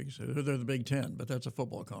 You can say they're the Big Ten, but that's a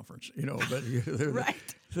football conference, but they're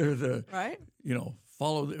right. They're the, right.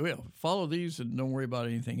 Follow these and don't worry about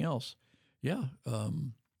anything else. Yeah,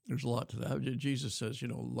 there's a lot to that. Jesus says,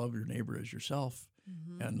 love your neighbor as yourself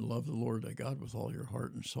and love the Lord thy God with all your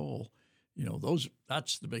heart and soul.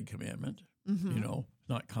 That's the big commandment,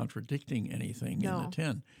 not contradicting anything in the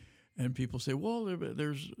 10. And people say, well,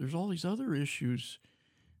 there's all these other issues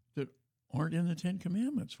that aren't in the 10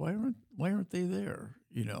 Commandments. Why aren't they there?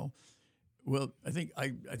 Well, I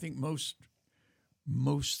think most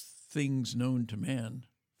things known to man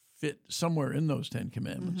fit somewhere in those 10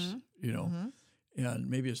 Commandments, and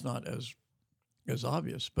maybe it's not as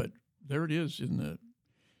obvious, but there it is in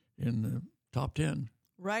the top 10.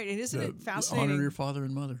 Right, and isn't it fascinating? Honor your father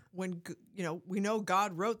and mother. When we know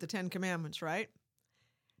God wrote the 10 Commandments, right?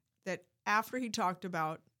 That after he talked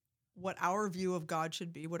about what our view of God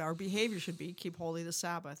should be, what our behavior should be, keep holy the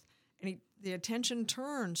Sabbath, and the attention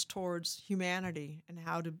turns towards humanity and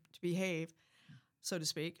how to behave, so to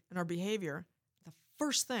speak, and our behavior. The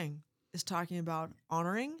first thing is talking about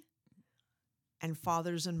honoring and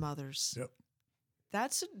fathers and mothers. Yep.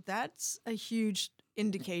 That's a huge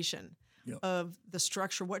indication of the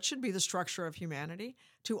structure, what should be the structure of humanity,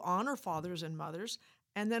 to honor fathers and mothers,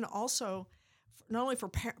 and then also not only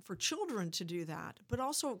for children to do that, but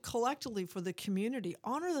also collectively for the community.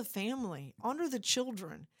 Honor the family, honor the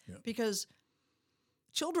children, because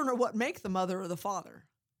children are what make the mother or the father.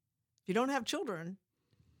 If you don't have children,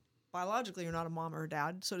 biologically you're not a mom or a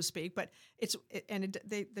dad, so to speak, but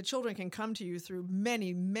the children can come to you through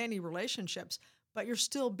many, many relationships, but you're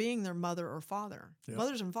still being their mother or father. Yep.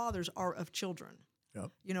 Mothers and fathers are of children.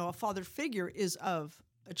 Yep. A father figure is of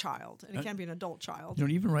a child, and it can be an adult child.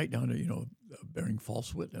 Even right down to, bearing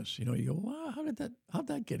false witness. You go, well, how'd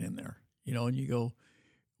that get in there? And you go,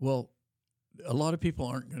 well, a lot of people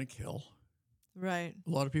aren't going to kill. Right. A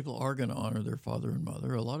lot of people are going to honor their father and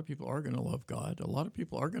mother. A lot of people are going to love God. A lot of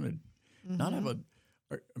people are going to not have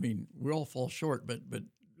we all fall short, but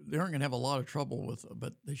they aren't going to have a lot of trouble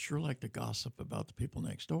but they sure like to gossip about the people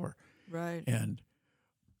next door. Right. And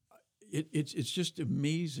it's just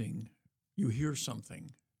amazing. You hear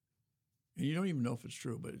something, and you don't even know if it's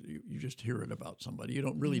true, but you just hear it about somebody. You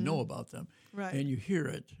don't really know about them. Right. And you hear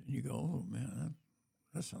it, and you go, oh, man,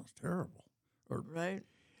 that sounds terrible. Right.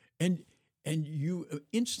 And you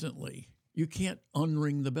instantly, you can't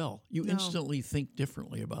unring the bell. You instantly think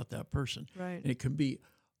differently about that person. Right. And it can be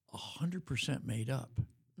 100% made up.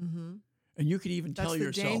 Mm-hmm. And you could even tell That's the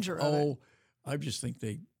yourself, danger of oh, I just think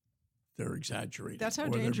they're exaggerating. That's how or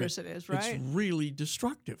they're dangerous it is, right? It's really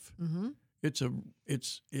destructive. Mm-hmm.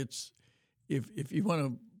 It's if you want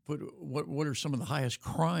to put what are some of the highest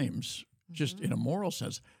crimes just in a moral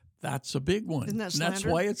sense, that's a big one. Isn't that and that's slander?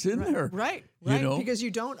 why it's in there. Right. You know? Because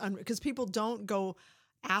because people don't go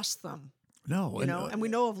ask them. No. And we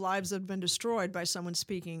know of lives that have been destroyed by someone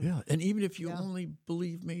speaking. Yeah, and even if you only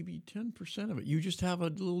believe maybe 10% of it, you just have a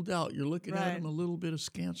little doubt. You're looking at them a little bit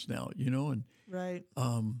askance now, and Right.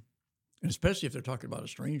 and especially if they're talking about a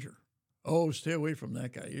stranger. Oh, stay away from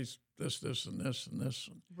that guy. He's this, and this, and this.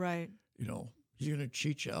 And, Right. he's going to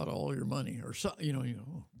cheat you out of all your money or so.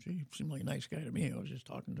 Oh, gee, he seemed like a nice guy to me. I was just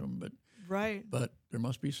talking to him, but there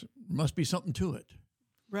must be something to it.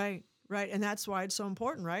 Right. Right. And that's why it's so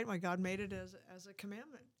important, right? Why God made it as a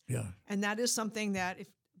commandment. Yeah. And that is something that, if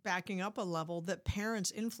backing up a level, that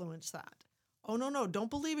parents influence that. Oh, no, don't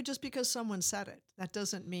believe it just because someone said it. That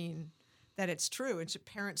doesn't mean that it's true. It's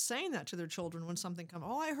parents saying that to their children when something comes.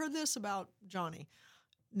 Oh, I heard this about Johnny.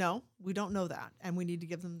 No, we don't know that. And we need to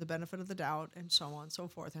give them the benefit of the doubt and so on and so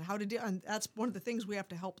forth. And how to deal. And that's one of the things we have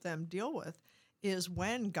to help them deal with is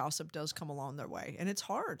when gossip does come along their way. And it's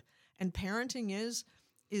hard. And parenting is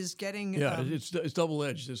getting... it's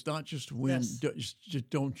double-edged. It's not just when, just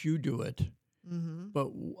don't you do it, but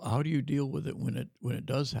how do you deal with it when it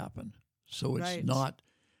does happen? So it's not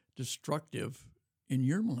destructive in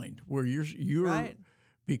your mind, where you're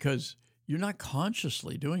because you're not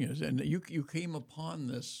consciously doing it. And you came upon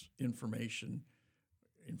this information,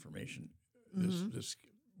 this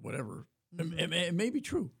whatever. It may be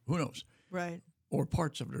true. Who knows? Right. Or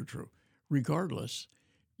parts of it are true. Regardless,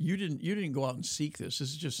 you didn't go out and seek this. This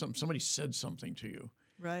is just somebody said something to you.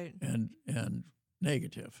 Right. And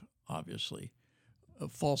negative, obviously, a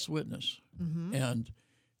false witness. And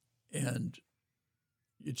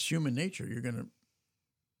it's human nature. You're gonna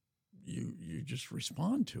you just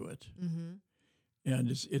respond to it. And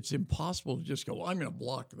it's impossible to just go, well, I'm going to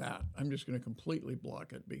block that. I'm just going to completely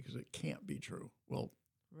block it because it can't be true. Well,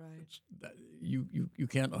 you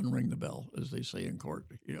can't unring the bell, as they say in court,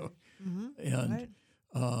 And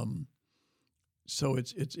so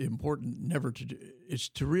it's important never to do. It's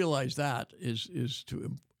to realize that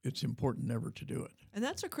it's important never to do it. And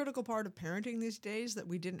that's a critical part of parenting these days that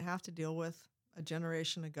we didn't have to deal with a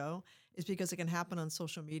generation ago, is because it can happen on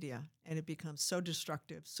social media and it becomes so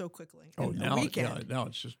destructive so quickly. Oh, now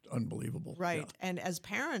it's just unbelievable. Right. Yeah. And as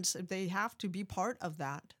parents, they have to be part of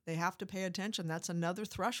that. They have to pay attention. That's another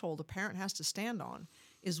threshold a parent has to stand on,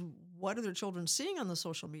 is what are their children seeing on the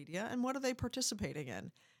social media and what are they participating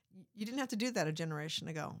in? You didn't have to do that a generation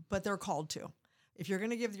ago, but they're called to. If you're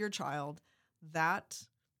going to give your child that,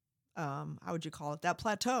 how would you call it, that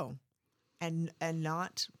plateau and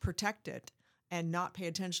not protect it, and not pay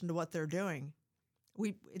attention to what they're doing,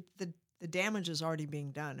 the damage is already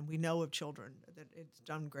being done. And we know of children that it's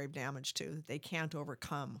done grave damage to, that they can't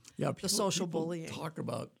overcome the social bullying. Talk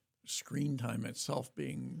about screen time itself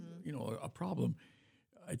being, a problem.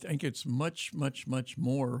 I think it's much, much, much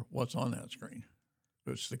more what's on that screen.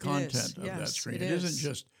 It's the content of that screen. It isn't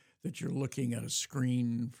just that you're looking at a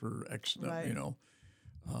screen for X,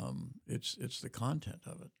 it's the content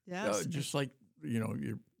of it. Yes. Just like,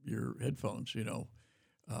 your headphones,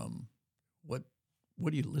 what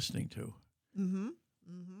are you listening to?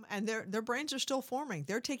 And their brains are still forming.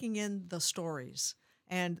 They're taking in the stories.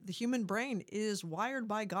 And the human brain is wired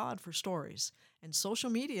by God for stories. And social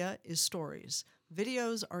media is stories.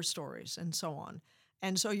 Videos are stories, and so on.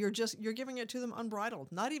 And so you're giving it to them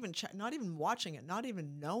unbridled, not even watching it, not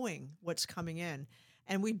even knowing what's coming in.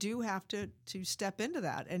 And we do have to step into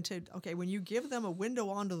that and when you give them a window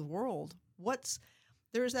onto the world,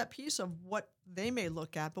 there's that piece of what they may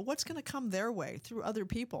look at, but what's going to come their way through other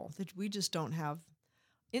people that we just don't have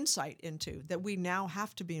insight into, that we now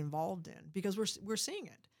have to be involved in, because we're seeing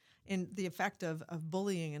it in the effect of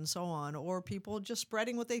bullying and so on, or people just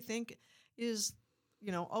spreading what they think is,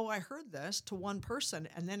 oh, I heard this to one person,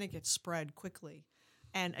 and then it gets spread quickly.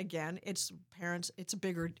 And again, it's parents. It's a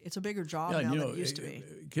bigger job now than it used to be.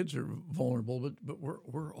 Kids are vulnerable, but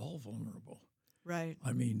we're all vulnerable, right?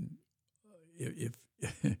 I mean, if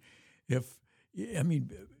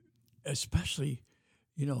especially,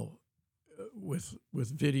 with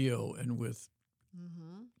video and with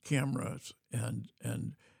cameras, and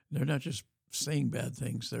they're not just saying bad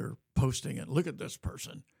things; they're posting it. Look at this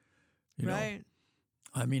person, right?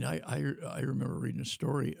 I mean, I remember reading a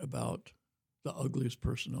story about the ugliest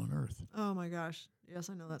person on earth. Oh my gosh!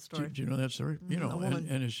 Yes, I know that story. Do you know that story? A woman.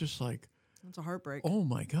 And it's just like, It's a heartbreak. Oh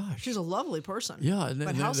my gosh. She's a lovely person. Yeah, and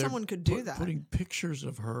but how someone could do that? Putting pictures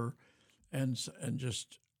of her, and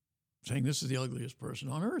just saying this is the ugliest person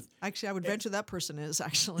on earth. Actually, I would venture that person is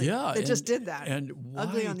actually. Yeah, They just did that. And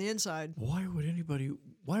ugly on the inside. Why would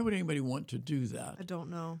anybody want to do that? I don't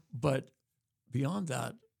know. But beyond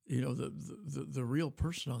that, the real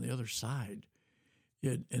person on the other side.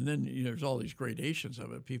 And then there's all these gradations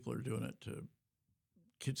of it. People are doing it to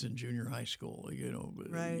kids in junior high school,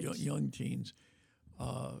 Right. young teens,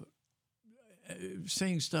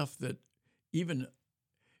 saying stuff that even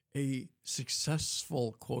a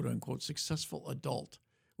successful, quote unquote, successful adult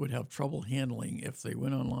would have trouble handling if they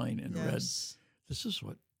went online and read, this is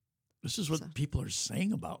what people are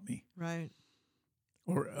saying about me, right?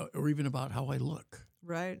 Or even about how I look,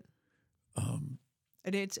 right?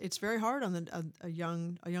 And it's very hard on a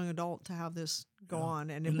young adult to have this go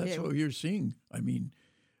on, and that's what you're seeing. I mean,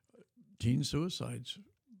 teen suicides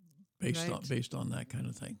based on that kind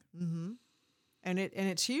of thing. Mm-hmm. And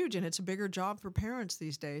it's huge, and it's a bigger job for parents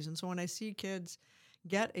these days. And so when I see kids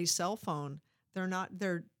get a cell phone,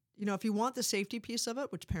 they're if you want the safety piece of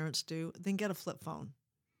it, which parents do, then get a flip phone.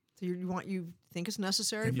 So you think it's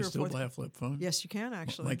necessary. Can you still buy a flip phone? Yes, you can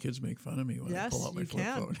actually. My kids make fun of me when I pull out my flip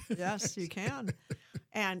phone. Yes, you can.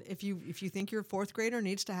 And if you think your fourth grader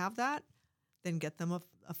needs to have that, then get them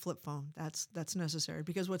a flip phone. That's necessary,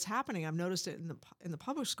 because what's happening, I've noticed it in the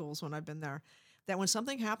public schools when I've been there, that when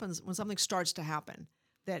something starts to happen,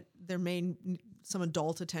 that some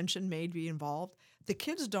adult attention may be involved. The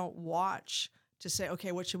kids don't watch to say,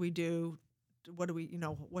 okay, what should we do? What do we,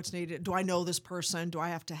 what's needed? Do I know this person? Do I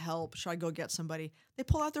have to help? Should I go get somebody? They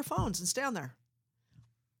pull out their phones and stand there.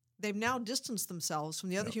 They've now distanced themselves from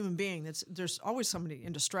the other human being. There's always somebody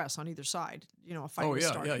in distress on either side. A fight. Oh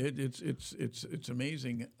yeah, yeah. It's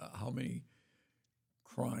amazing how many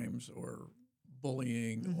crimes or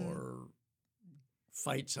bullying or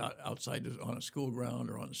fights outside on a school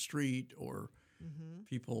ground or on the street, or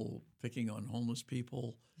people picking on homeless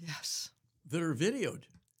people. Yes. That are videoed.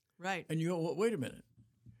 Right. And you go, well, wait a minute.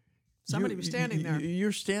 Somebody was standing there.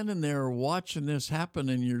 You're standing there watching this happen,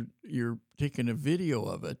 and you're taking a video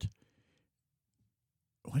of it.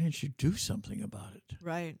 Why didn't you do something about it?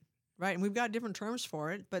 Right. Right. And we've got different terms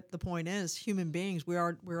for it, but the point is, human beings, we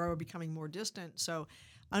are becoming more distant. So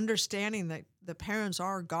understanding that the parents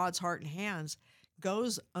are God's heart and hands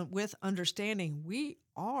goes with understanding we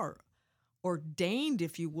are ordained,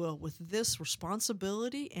 if you will, with this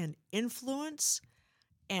responsibility and influence,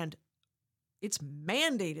 and it's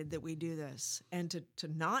mandated that we do this. And to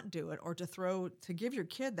not do it, or to give your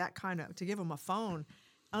kid to give them a phone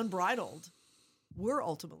unbridled, we're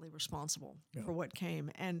ultimately responsible for what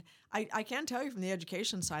came. And I can tell you from the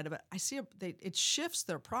education side of it, I see it shifts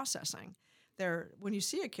their processing. When you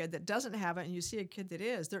see a kid that doesn't have it and you see a kid that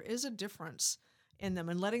is, there is a difference in them,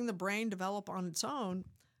 and letting the brain develop on its own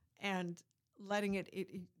and letting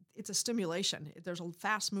it's a stimulation. There's a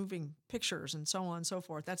fast-moving pictures and so on and so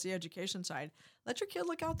forth. That's the education side. Let your kid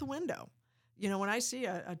look out the window. When I see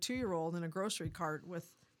a 2-year-old in a grocery cart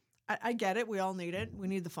with, I get it. We all need it. We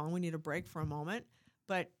need the phone. We need a break for a moment.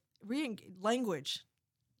 But language,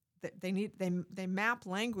 they map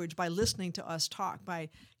language by listening to us talk, by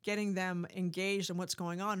getting them engaged in what's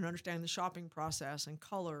going on and understanding the shopping process and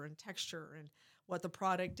color and texture and what the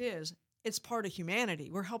product is. It's part of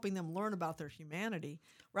humanity. We're helping them learn about their humanity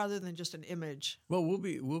rather than just an image. Well,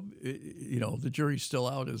 the jury's still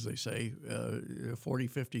out, as they say. 40,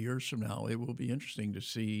 50 years from now, it will be interesting to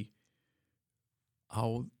see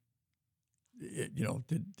how,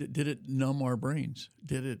 did it numb our brains?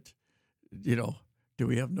 Did it, do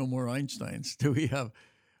we have no more Einsteins? Do we have,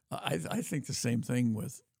 I think the same thing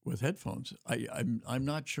with headphones. I'm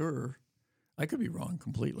not sure. I could be wrong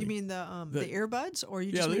completely. You mean the earbuds, or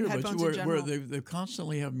you just mean the earbuds, headphones in general? Where they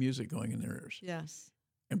constantly have music going in their ears. Yes.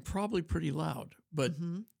 And probably pretty loud, but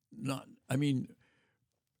not. I mean,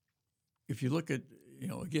 if you look at,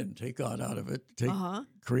 again, take God out of it, take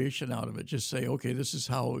creation out of it, just say, okay, this is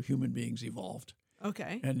how human beings evolved.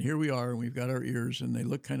 Okay. And here we are, and we've got our ears, and they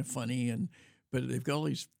look kind of funny, but they've got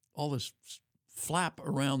all this flap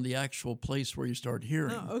around the actual place where you start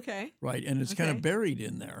hearing. Oh, okay. Right, and it's kind of buried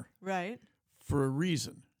in there. Right. For a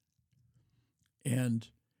reason. And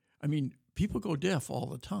I mean, people go deaf all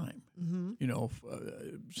the time.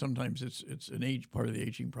 Sometimes it's an part of the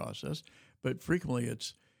aging process, but frequently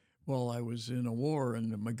it's, I was in a war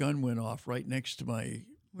and my gun went off right next to my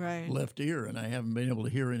left ear, and I haven't been able to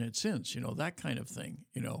hear in it since. That kind of thing.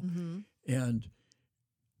 And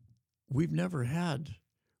we've never had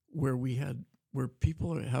where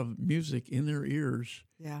people have music in their ears.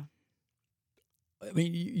 Yeah. I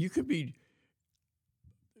mean, you could be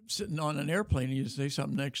sitting on an airplane and you say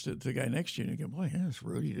something next to the guy next to you and you go, boy, that's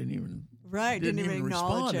rude. He didn't even didn't even acknowledge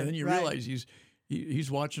respond. it. And then you realize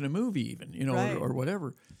he's watching a movie even, you know, or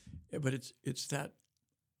whatever. But it's that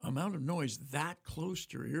amount of noise that close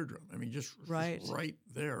to your eardrum. I mean, just right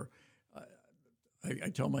there. I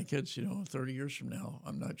tell my kids, you know, 30 years from now,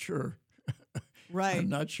 I'm not sure. I'm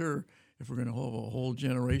not sure if we're going to have a whole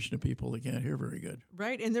generation of people that can't hear very good.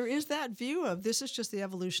 Right. And there is that view of this is just the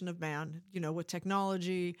evolution of man, you know, with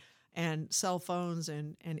technology and cell phones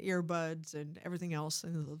and earbuds and everything else,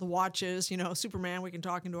 and the watches, you know, Superman, we can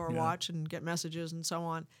talk into our watch and get messages and so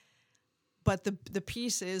on. But the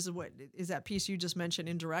piece is what is that piece you just mentioned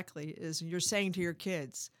indirectly is you're saying to your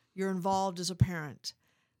kids, you're involved as a parent.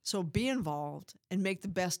 So be involved and make the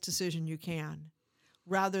best decision you can,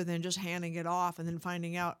 rather than just handing it off and then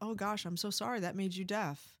finding out, oh gosh, I'm so sorry that made you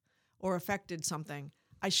deaf or affected something.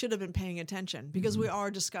 I should have been paying attention, because we are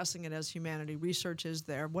discussing it as humanity. Research is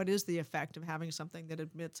there. What is the effect of having something that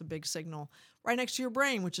emits a big signal right next to your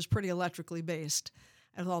brain, which is pretty electrically based,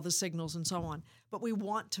 and all the signals and so on. But we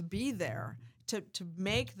want to be there to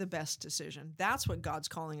make the best decision. That's what God's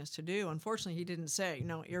calling us to do. Unfortunately, he didn't say, you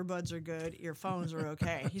know, earbuds are good, earphones are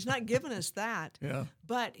okay. He's not giving us that. Yeah.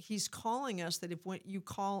 But he's calling us that if we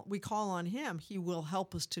call on him, he will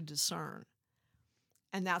help us to discern.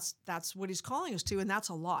 And that's what he's calling us to, and that's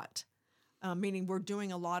a lot. Meaning we're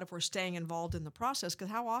doing a lot if we're staying involved in the process, because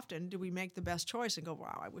how often do we make the best choice and go,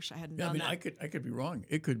 wow, I wish I hadn't done that. I could be wrong.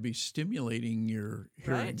 It could be stimulating your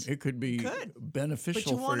hearing. Right. It could be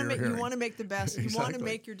beneficial for your hearing. You want to make the best. Exactly. You want to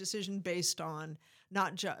make your decision based on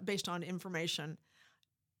based on information,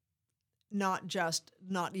 not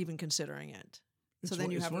even considering it. So then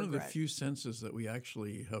you have regret. It's one of the few senses that we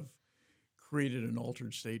actually have created an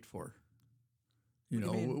altered state for. You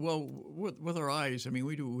know, well, with our eyes, I mean,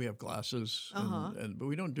 we have glasses, but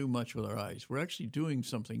we don't do much with our eyes. We're actually doing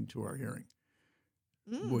something to our hearing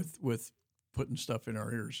with putting stuff in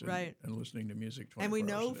our ears and listening to music 24 hours a day. And we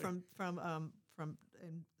know from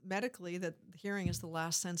medically that hearing is the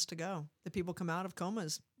last sense to go. The people come out of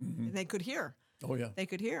comas and they could hear. Oh, yeah. They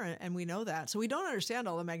could hear, and we know that. So we don't understand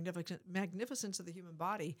all the magnificence of the human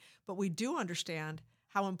body, but we do understand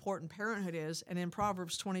how important parenthood is. And in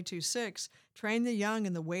Proverbs 22:6, train the young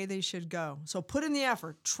in the way they should go. So put in the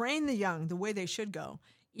effort, train the young the way they should go.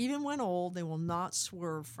 Even when old, they will not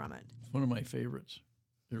swerve from it. It's one of my favorites.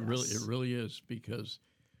 It really is, because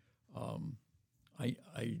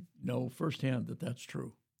I know firsthand that's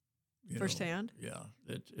true. Firsthand? Yeah,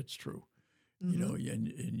 it's true. You know,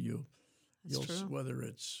 and you'll whether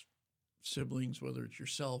it's siblings, whether it's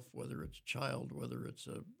yourself, whether it's a child, whether it's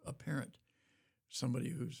a parent, somebody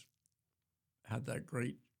who's had that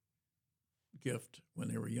great gift when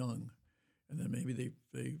they were young, and then maybe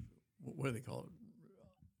they what do they call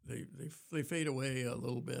it? They fade away a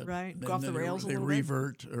little bit, right? Go off the rails a little bit. They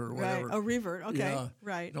revert or whatever. Right. Oh, revert. Okay, yeah.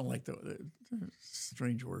 Right. I don't like the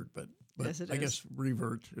strange word, but yes, I guess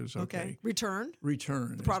revert is okay. Return.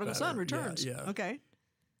 The prodigal son returns. Yeah. Okay.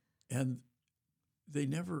 And they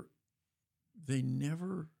never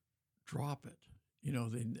drop it. You know,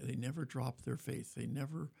 they never drop their faith. They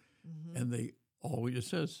never, and they always, it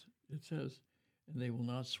says, and they will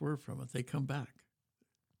not swerve from it. They come back.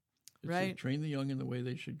 Right. Train the young in the way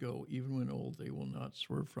they should go. Even when old, they will not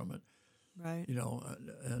swerve from it. Right. You know,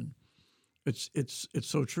 and it's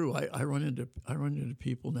so true. I run into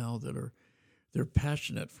people now that they're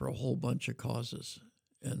passionate for a whole bunch of causes,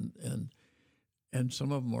 and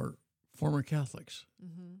some of them are former Catholics,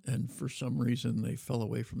 and for some reason they fell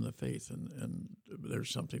away from the faith, and there's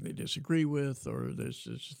something they disagree with, or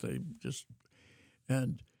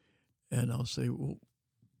and I'll say, well,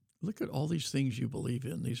 look at all these things you believe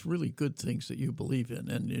in, these really good things that you believe in,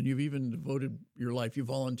 and you've even devoted your life. You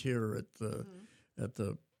volunteer at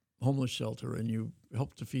the homeless shelter, and you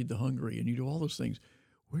help to feed the hungry, and you do all those things.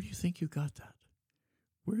 Where do you think you got that?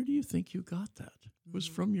 Where do you think you got that? It was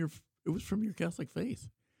from your Catholic faith.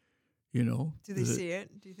 You know, do they see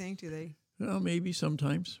it? Do you think? Do they? Well, maybe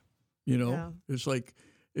sometimes. You know, it's like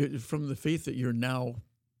from the faith that you're now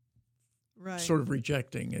sort of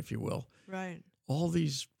rejecting, if you will. Right. All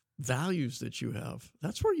these values that you have,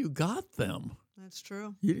 that's where you got them. That's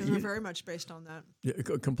true. Because we're very much based on that. Yeah,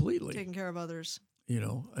 completely. Taking care of others. You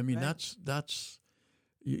know, I mean, that's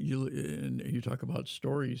you talk about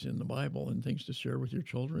stories in the Bible and things to share with your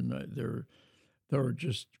children. There are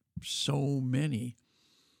just so many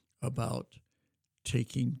about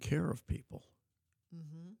taking care of people.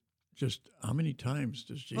 Just how many times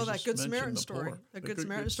does Jesus that Good Samaritan story? Poor? The Good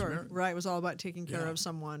Samaritan story, right? Was all about taking care of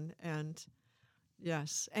someone, and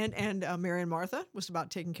yes, and Mary and Martha was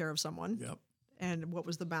about taking care of someone. Yep. And what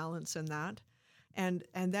was the balance in that? And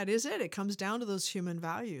that is it. It comes down to those human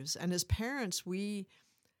values. And as parents, we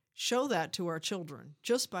show that to our children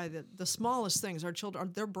just by the smallest things. Our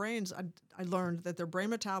children, their brains, I learned that their brain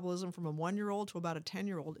metabolism from a 1-year-old to about a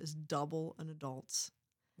 10-year-old is double an adult's.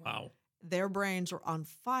 Wow. Their brains are on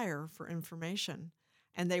fire for information.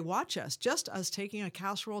 And they watch us, just us taking a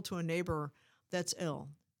casserole to a neighbor that's ill,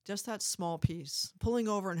 just that small piece, pulling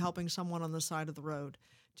over and helping someone on the side of the road.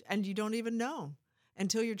 And you don't even know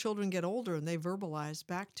until your children get older and they verbalize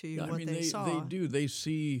back to you what they saw. They do. They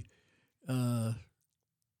see, they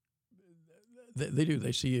do.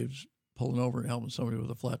 They see you pulling over and helping somebody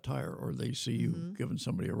with a flat tire, or they see you giving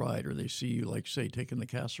somebody a ride, or they see you, like, say, taking the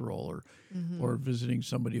casserole, or visiting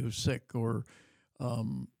somebody who's sick, or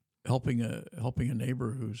helping a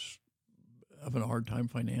neighbor who's having a hard time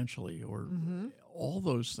financially, or all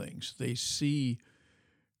those things. They see.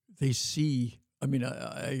 I mean,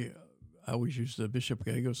 I always use the Bishop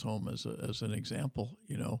Gagos home as an example.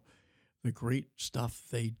 You know, the great stuff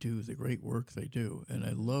they do, the great work they do, and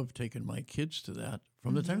I love taking my kids to that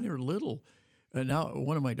from the time they were little. And now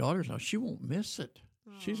one of my daughters, now she won't miss it.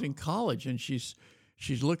 She's in college, and she's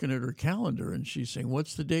looking at her calendar, and she's saying,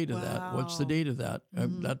 "What's the date of that? What's the date of that?"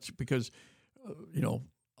 That's because, you know,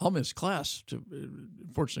 I'll miss class.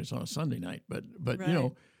 Fortunately, it's on a Sunday night, but Right.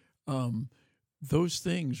 you know, those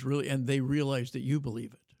things really, and they realize that you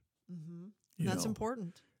believe it. That's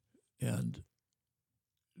important. And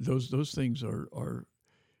those things are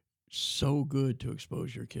so good to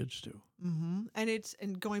expose your kids to.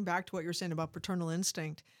 And going back to what you're saying about paternal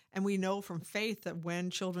instinct, and we know from faith that when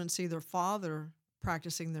children see their father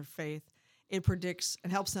practicing their faith, it predicts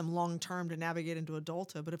and helps them long term to navigate into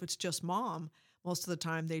adulthood. But if it's just mom, most of the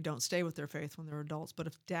time they don't stay with their faith when they're adults. But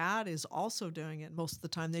if dad is also doing it, most of the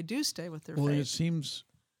time they do stay with their Well, faith. it seems,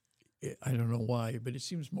 I don't know why, but it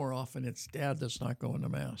seems more often it's dad that's not going to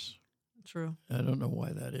mass. True. I don't know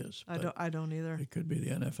why that is. I don't either. It could be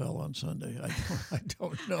the NFL on Sunday. I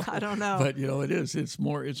don't know. I don't know. But, you know, it is. It's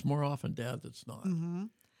more often dad that's not.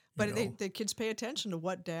 But the kids pay attention to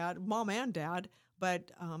what mom and dad,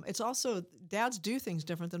 but it's also dads do things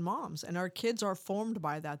different than moms, and our kids are formed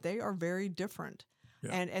by that. They are very different.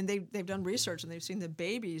 Yeah. And they've done research, and they've seen that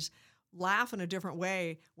babies laugh in a different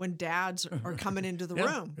way when dads are coming into the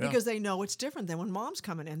room because they know it's different than when mom's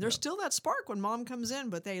coming in. There's still that spark when mom comes in,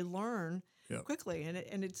 but they learn quickly, and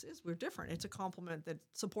we're different. It's a complement that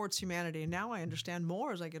supports humanity. And now I understand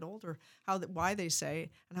more as I get older why they say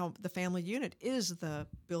and how the family unit is the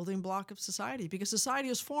building block of society, because society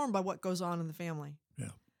is formed by what goes on in the family. Yeah,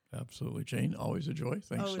 absolutely. Jane, always a joy.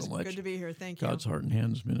 Thanks so much. Good to be here. Thank you. God's Heart and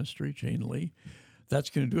Hands Ministry, Jane Lee. That's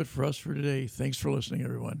going to do it for us for today. Thanks for listening,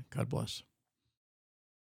 everyone. God bless.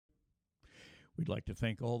 We'd like to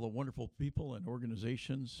thank all the wonderful people and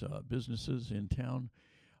organizations, businesses in town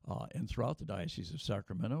and throughout the Diocese of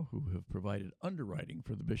Sacramento who have provided underwriting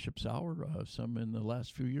for the Bishop's Hour, some in the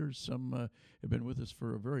last few years, some have been with us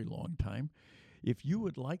for a very long time. If you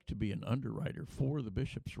would like to be an underwriter for the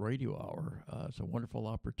Bishop's Radio Hour, it's a wonderful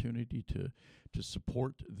opportunity to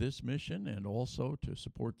support this mission and also to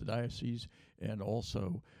support the diocese and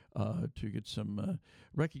also to get some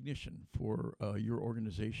recognition for your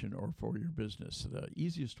organization or for your business. The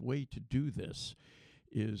easiest way to do this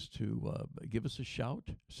is to give us a shout,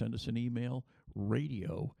 send us an email,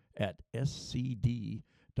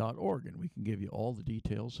 radio@scd.org, and we can give you all the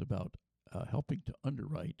details about helping to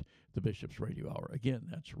underwrite the Bishop's Radio Hour. Again,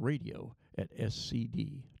 that's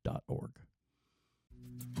radio@scd.org.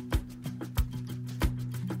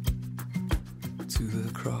 To the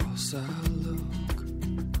cross I look,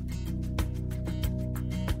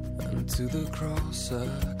 and to the cross I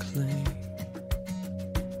cling.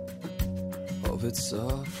 Of its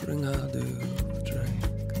suffering I do drink,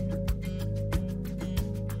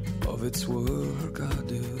 of its work I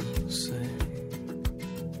do sing.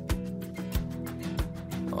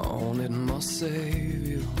 On it my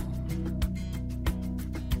Savior,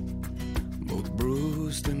 both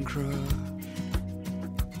bruised and crushed,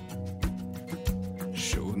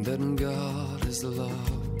 showed that God is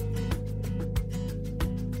love,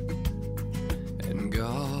 and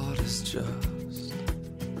God is just.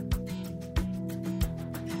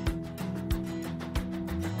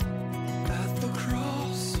 At the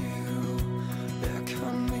cross you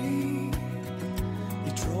beckon me,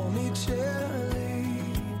 you draw me gently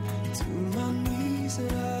to my knees,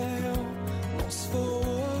 and I am lost for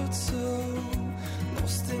words, so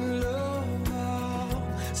lost in love,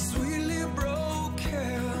 how sweetly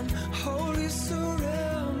broken, holy surrender.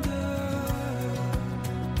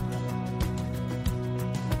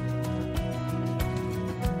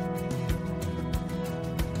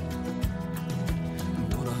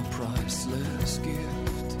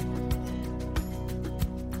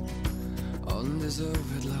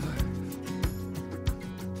 undeserved life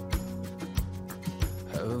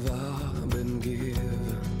have I been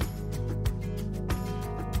given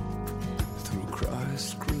through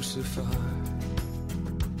Christ crucified.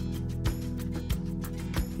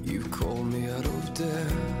 You called me out of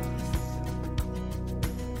death